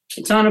come,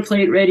 it's on a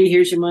plate ready.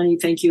 Here's your money.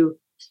 Thank you.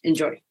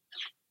 Enjoy.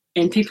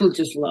 And people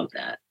just love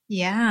that.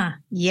 Yeah.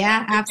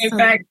 Yeah, absolutely.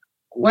 In fact,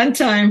 one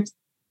time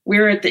we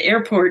were at the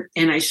airport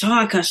and I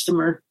saw a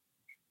customer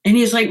and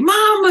he's like,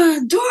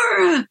 Mama,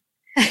 Dora.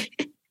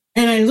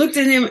 And I looked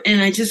at him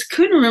and I just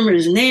couldn't remember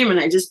his name. And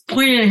I just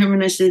pointed at him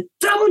and I said,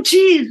 double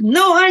cheese,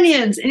 no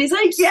onions. And he's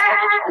like, yeah.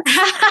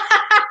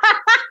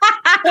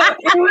 So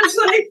it was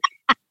like,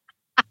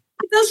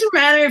 it doesn't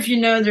matter if you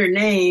know their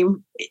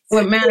name.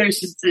 What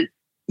matters is that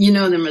you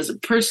know them as a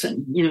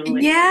person, you know.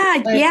 Like,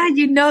 yeah.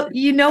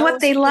 You know what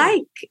they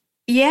like.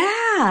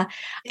 Yeah.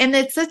 And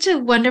it's such a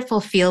wonderful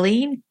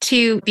feeling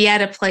to be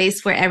at a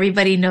place where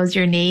everybody knows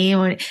your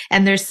name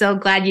and they're so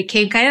glad you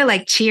came, kind of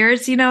like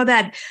Cheers, you know,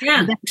 that.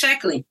 Yeah,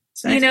 exactly.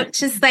 You know,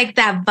 just like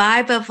that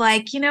vibe of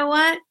like, you know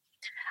what?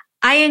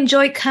 I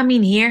enjoy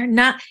coming here.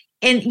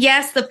 And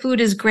yes, the food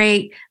is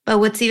great, but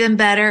what's even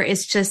better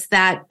is just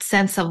that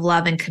sense of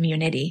love and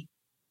community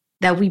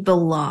that we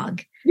belong.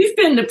 We've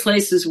been to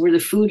places where the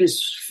food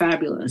is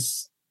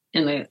fabulous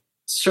and the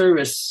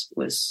service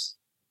was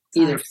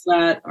either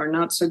flat or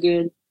not so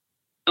good.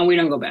 And we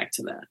don't go back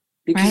to that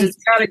because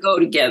it's got to go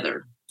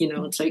together. You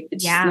know, it's like,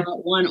 it's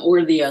not one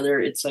or the other.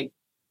 It's like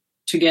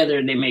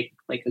together they make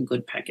like a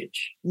good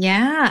package.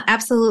 Yeah,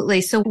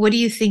 absolutely. So what do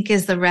you think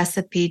is the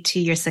recipe to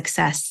your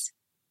success?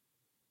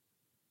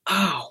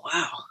 Oh,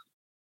 wow.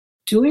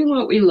 Doing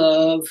what we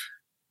love,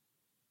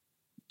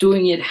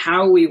 doing it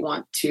how we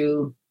want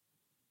to,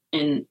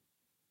 and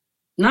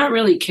not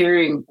really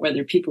caring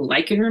whether people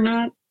like it or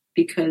not,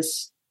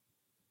 because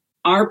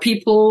our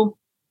people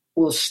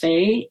will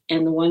stay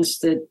and the ones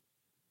that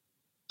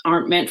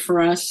aren't meant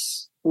for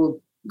us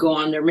will go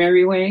on their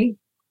merry way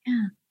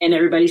and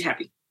everybody's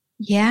happy.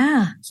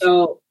 Yeah.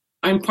 So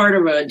I'm part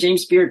of a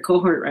James Beard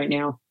cohort right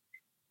now.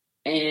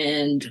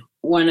 And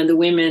one of the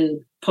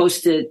women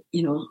posted,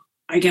 you know,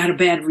 I got a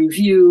bad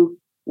review.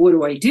 What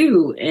do I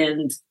do?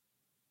 And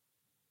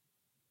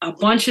a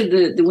bunch of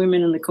the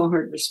women in the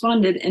cohort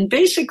responded. And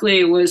basically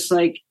it was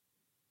like,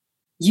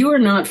 you are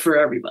not for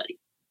everybody.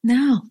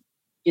 No.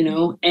 You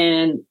know,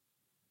 and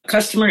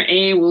customer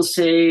A will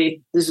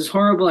say, this is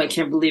horrible. I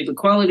can't believe the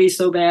quality is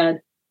so bad.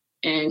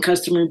 And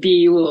customer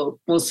B will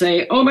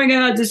say, oh my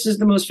God, this is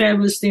the most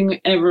fabulous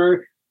thing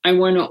ever. I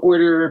want to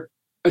order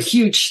a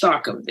huge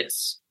stock of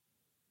this.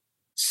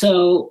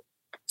 So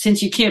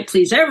since you can't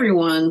please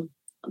everyone,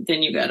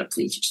 then you got to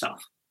please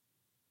yourself.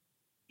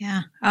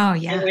 Yeah. Oh,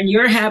 yeah. And when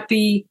you're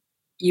happy,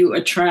 you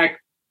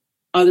attract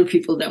other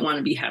people that want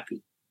to be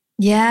happy.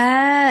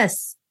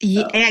 Yes,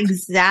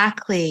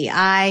 exactly.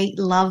 I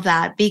love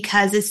that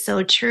because it's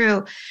so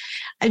true.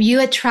 You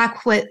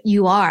attract what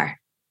you are,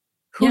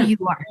 who you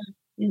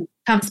are.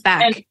 Comes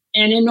back.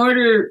 And in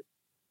order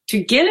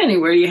to get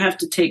anywhere, you have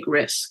to take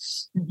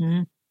risks.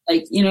 Mm-hmm.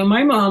 Like, you know,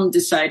 my mom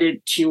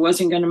decided she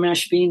wasn't going to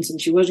mash beans and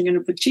she wasn't going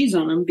to put cheese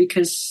on them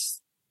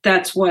because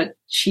that's what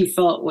she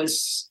felt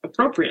was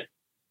appropriate.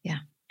 Yeah.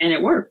 And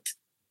it worked.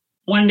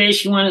 One day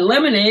she wanted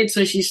lemonade,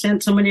 so she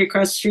sent somebody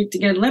across the street to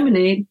get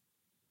lemonade.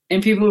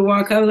 And people would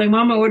walk up like,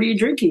 Mama, what are you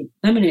drinking?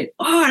 Lemonade.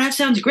 Oh, that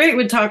sounds great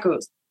with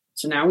tacos.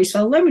 So now we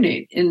sell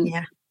lemonade. And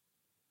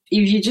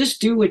if you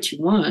just do what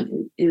you want,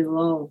 it'll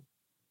all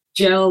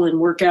gel and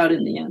work out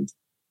in the end.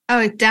 Oh,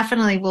 it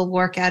definitely will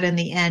work out in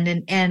the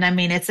end. And I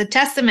mean, it's a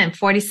testament,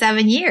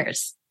 47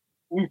 years.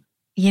 Yeah.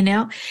 You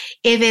know,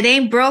 if it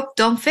ain't broke,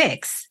 don't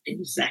fix.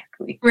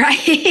 Exactly.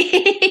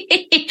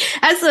 Right.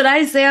 That's what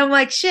I say. I'm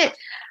like, shit,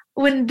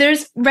 when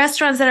there's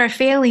restaurants that are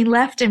failing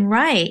left and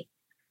right,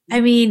 I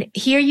mean,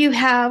 here you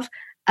have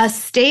a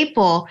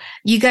staple.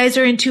 You guys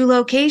are in 2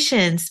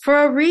 locations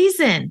for a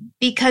reason,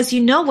 because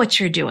you know what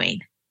you're doing.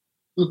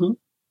 Mm-hmm.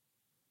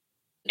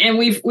 And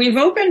we've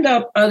opened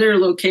up other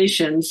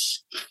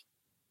locations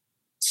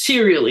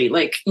serially.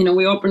 Like, you know,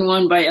 we opened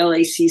one by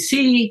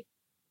LACC,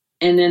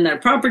 and then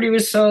that property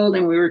was sold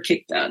and we were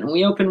kicked out. And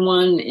we opened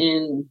one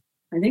in,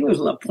 I think it was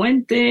La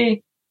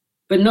Puente,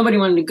 but nobody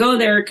wanted to go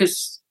there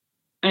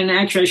and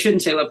actually I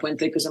shouldn't say La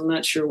Puente because I'm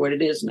not sure what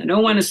it is. And I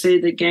don't want to say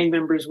that gang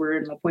members were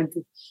in La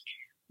Puente,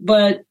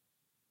 but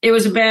it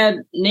was a bad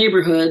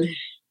neighborhood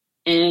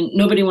and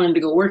nobody wanted to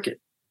go work it.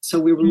 So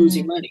we were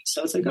losing money.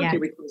 So it's like, okay,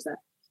 we close that.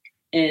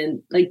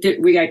 And like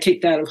we got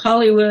kicked out of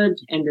Hollywood,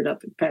 ended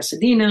up in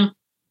Pasadena.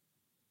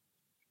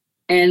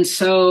 And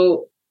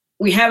so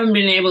we haven't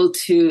been able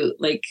to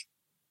like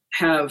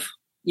have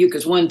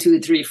Yuca's 1,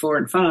 2, 3, 4,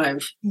 and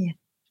 5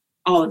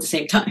 all at the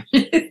same time.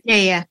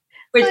 Yeah.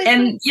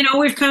 And, you know,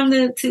 we've come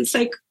to it's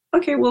like,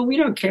 okay, well, we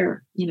don't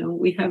care. You know,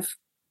 we have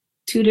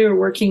 2 that are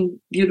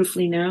working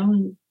beautifully now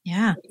and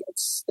Yeah. If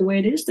that's the way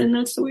it is, then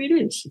that's the way it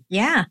is.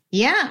 Yeah.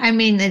 Yeah. I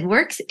mean, it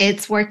works.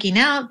 It's working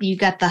out. You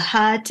got the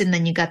hut and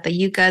then you got the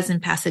Yucas in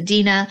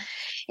Pasadena.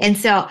 And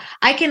so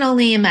I can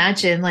only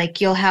imagine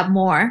like you'll have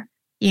more,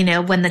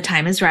 when the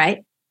time is right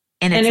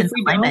and And it's if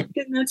in we alignment.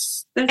 don't, then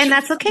that's And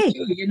that's okay.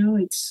 too,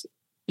 it's.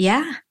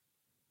 Yeah,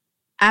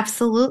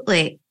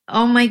 absolutely.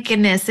 Oh my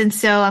goodness. And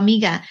so,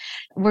 amiga,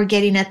 we're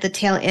getting at the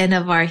tail end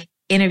of our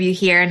interview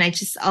here. And I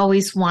just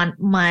always want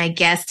my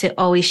guests to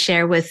always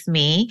share with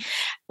me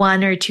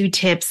 1 or 2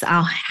 tips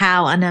on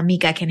how an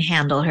amiga can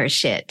handle her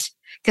shit.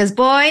 Because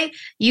boy,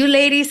 you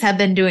ladies have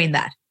been doing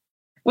that.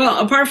 Well,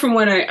 apart from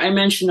what I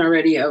mentioned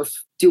already of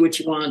do what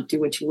you want, do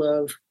what you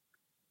love,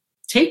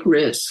 take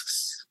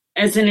risks.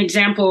 As an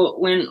example,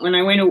 when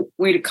I went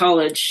away to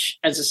college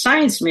as a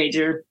science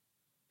major,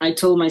 I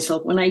told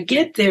myself, when I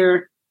get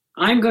there,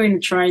 I'm going to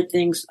try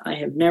things I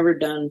have never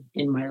done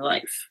in my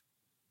life.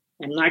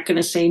 I'm not going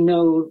to say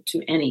no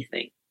to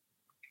anything.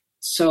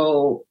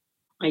 So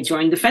I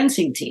joined the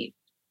fencing team.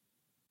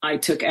 I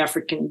took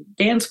African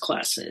dance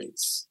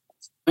classes.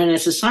 And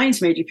as a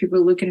science major, people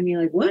are looking at me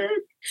like, what?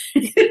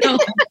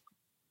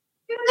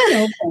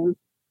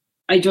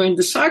 I joined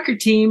the soccer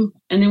team.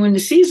 And then when the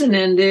season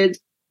ended,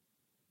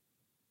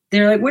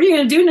 they're like, what are you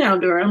going to do now,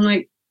 Dora? I'm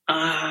like,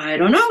 I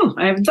don't know.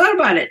 I haven't thought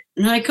about it.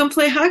 And they're like, come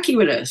play hockey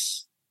with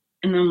us.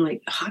 And I'm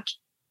like, hockey?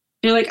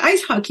 They're like,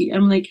 ice hockey.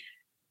 I'm like,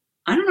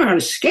 I don't know how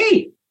to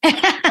skate.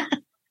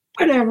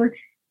 Whatever.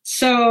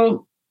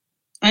 So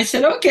I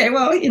said, okay,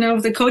 well,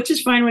 if the coach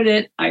is fine with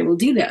it, I will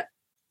do that.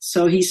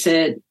 So he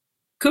said,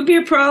 could be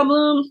a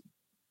problem.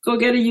 Go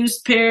get a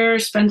used pair,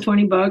 spend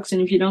 $20.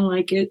 And if you don't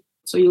like it,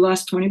 so you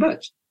lost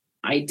 $20.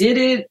 I did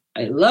it.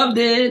 I loved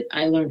it.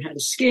 I learned how to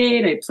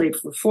skate. I played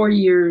for 4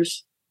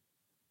 years.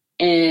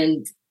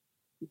 And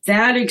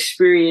that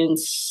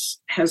experience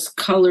has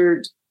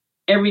colored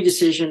every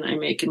decision I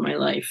make in my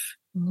life.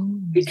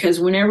 Because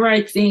whenever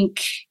I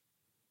think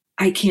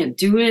I can't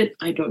do it,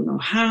 I don't know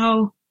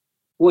how,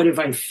 what if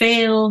I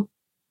fail,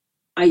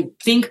 I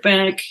think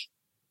back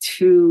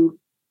to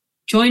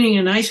joining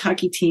an ice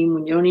hockey team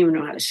when you don't even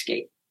know how to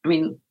skate. I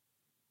mean,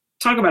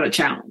 talk about a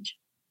challenge.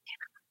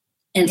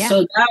 And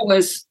so that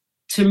was,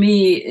 to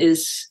me,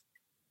 is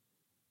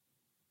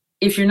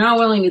if you're not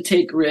willing to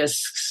take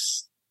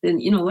risks, then,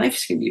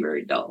 life's going to be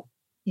very dull.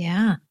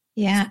 Yeah.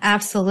 Yeah,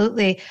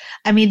 absolutely.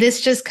 I mean,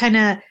 this just kind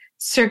of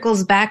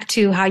circles back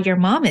to how your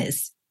mom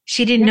is.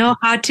 She didn't know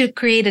how to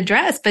create a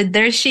dress, but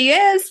there she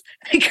is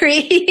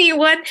creating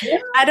one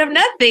out of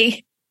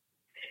nothing.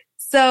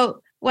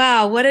 So,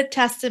 wow, what a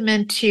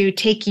testament to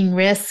taking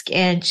risk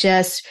and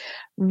just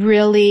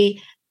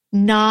really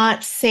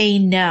not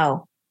saying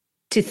no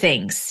to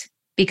things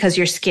because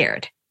you're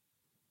scared.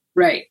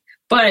 Right.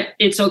 But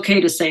it's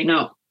okay to say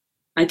no.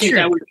 I think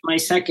that was my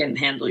second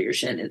handle your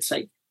shit. It's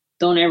like,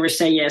 don't ever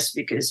say yes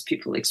because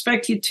people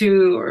expect you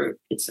to, or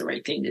it's the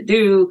right thing to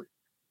do.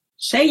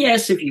 Say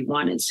yes if you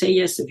want it. Say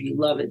yes if you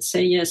love it.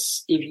 Say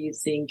yes if you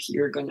think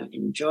you're going to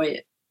enjoy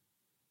it.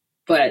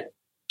 But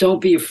don't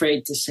be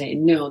afraid to say,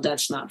 no,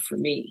 that's not for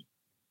me,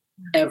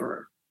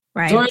 ever.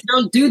 Right. Dora,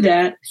 don't do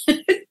that.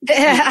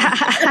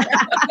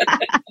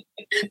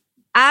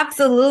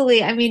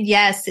 Absolutely. I mean,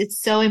 yes,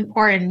 it's so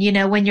important.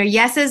 When your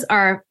yeses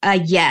are a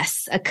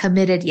yes, a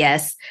committed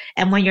yes,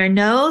 and when your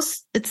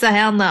no's, it's a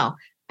hell no.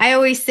 I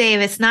always say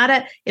if it's not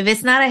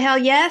a hell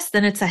yes,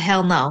 then it's a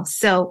hell no.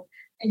 So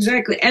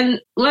exactly.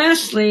 And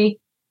lastly,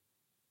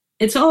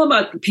 it's all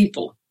about the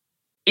people.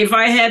 If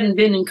I hadn't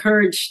been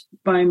encouraged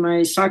by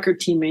my soccer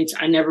teammates,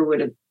 I never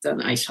would have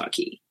done ice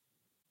hockey.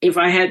 If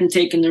I hadn't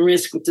taken the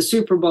risk with the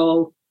Super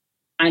Bowl,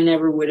 I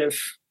never would have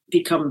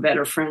become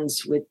better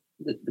friends with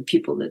the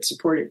people that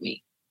supported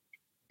me.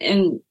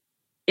 And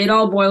it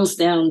all boils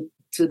down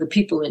to the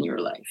people in your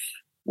life,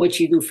 what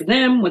you do for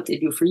them, what they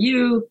do for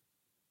you,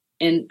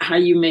 and how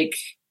you make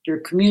your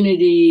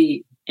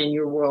community and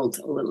your world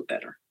a little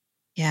better.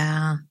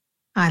 Yeah,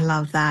 I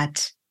love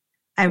that.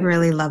 I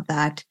really love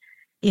that.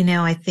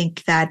 I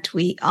think that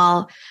we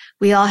all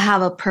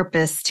have a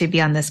purpose to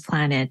be on this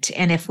planet.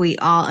 And if we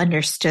all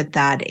understood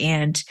that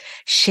and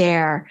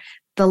share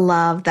the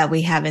love that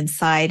we have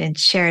inside and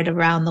share it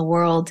around the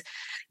world,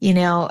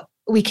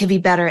 we can be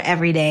better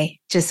every day,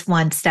 just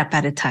one step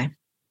at a time.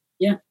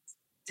 Yeah.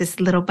 Just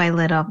little by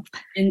little.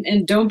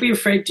 And don't be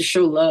afraid to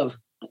show love.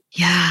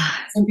 Yeah.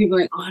 Some people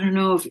are like, I don't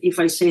know if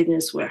I say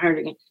this, what hard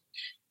again.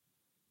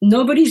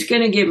 Nobody's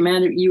going to get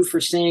mad at you for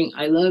saying,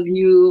 I love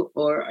you,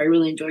 or I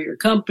really enjoy your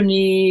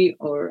company,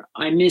 or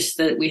I miss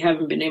that we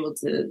haven't been able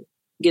to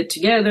get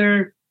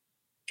together.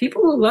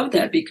 People will love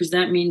that because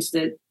that means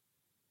that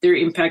they're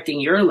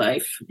impacting your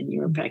life and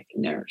you're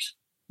impacting theirs.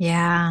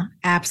 Yeah,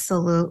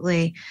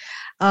 absolutely.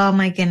 Oh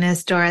my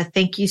goodness, Dora,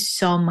 thank you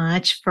so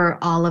much for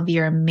all of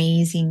your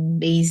amazing,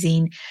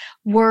 amazing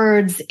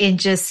words and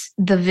just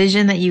the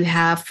vision that you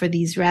have for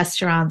these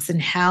restaurants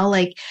and how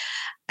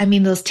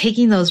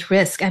taking those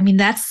risks.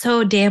 That's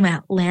so damn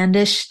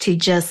outlandish to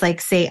just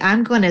say,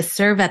 I'm going to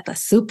serve at the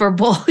Super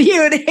Bowl.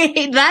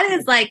 That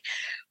is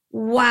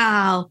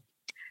wow.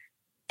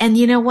 And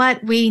you know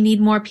what? We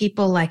need more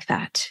people like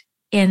that.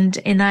 And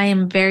I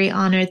am very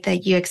honored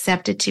that you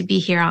accepted to be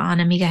here on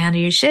Amiga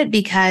Handle Your Shit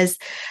because,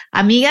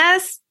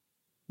 amigas,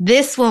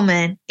 this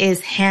woman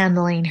is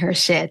handling her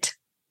shit.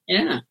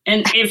 Yeah.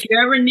 And if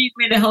you ever need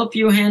me to help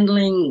you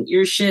handling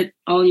your shit,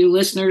 all you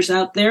listeners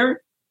out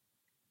there,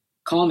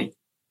 call me.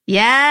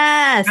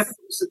 Yes. I'm happy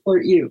to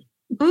support you.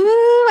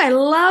 Ooh, I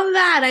love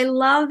that. I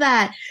love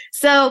that.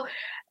 So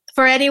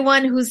for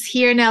anyone who's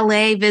here in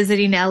LA,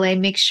 visiting LA,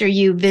 make sure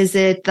you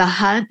visit The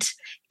Hunt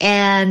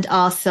and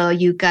also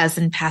Yuca's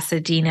in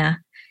Pasadena.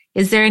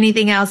 Is there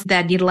anything else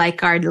that you'd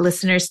like our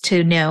listeners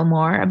to know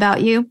more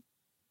about you?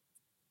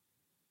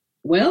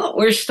 Well,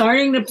 we're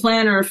starting to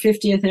plan our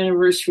 50th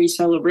anniversary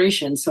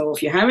celebration. So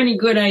if you have any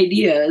good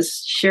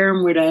ideas, share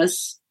them with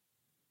us.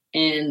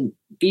 And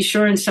be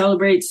sure and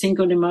celebrate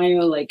Cinco de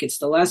Mayo like it's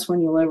the last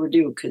one you'll ever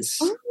do. Because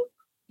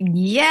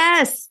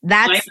yes,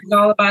 life is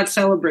all about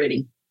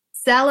celebrating.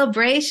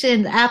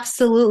 Celebration,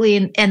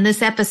 absolutely. And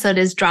this episode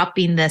is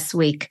dropping this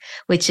week,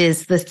 which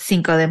is the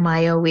Cinco de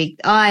Mayo week.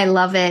 Oh, I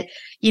love it.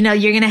 You know,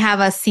 you're going to have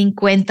a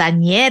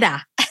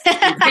cincuentañera.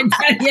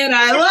 Quinceañera,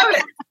 I love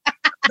it.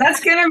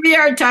 That's going to be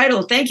our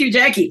title. Thank you,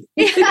 Jackie.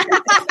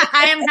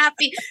 I am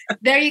happy.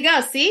 There you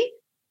go. See?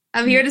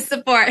 I'm here to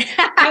support.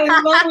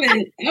 I love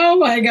it. Oh,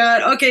 my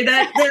God. Okay,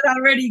 that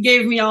already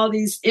gave me all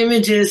these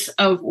images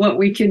of what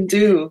we can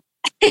do.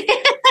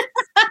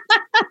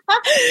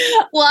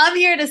 Well, I'm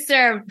here to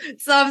serve.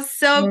 So I'm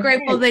so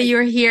grateful that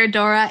you're here,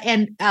 Dora,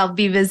 and I'll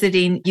be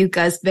visiting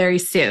Yuca's very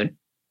soon.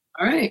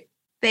 All right.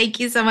 Thank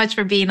you so much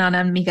for being on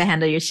Amiga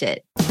Handle Your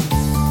Shit.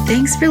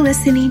 Thanks for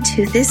listening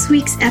to this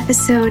week's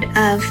episode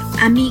of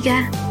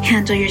Amiga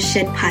Handle Your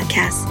Shit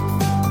podcast.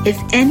 If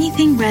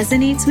anything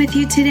resonates with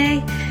you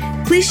today,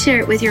 please share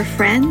it with your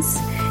friends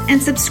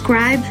and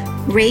subscribe,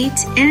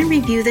 rate, and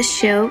review the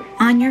show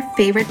on your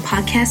favorite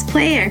podcast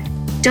player.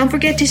 Don't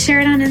forget to share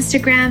it on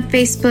Instagram,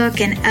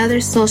 Facebook, and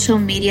other social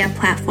media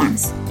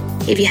platforms.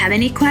 If you have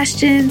any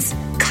questions,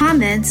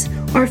 comments,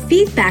 or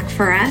feedback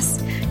for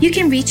us, you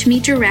can reach me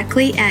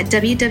directly at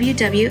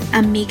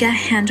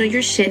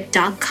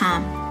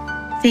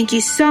www.amigahandleyourshit.com. Thank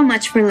you so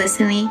much for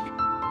listening.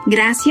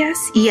 Gracias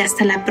y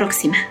hasta la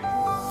próxima.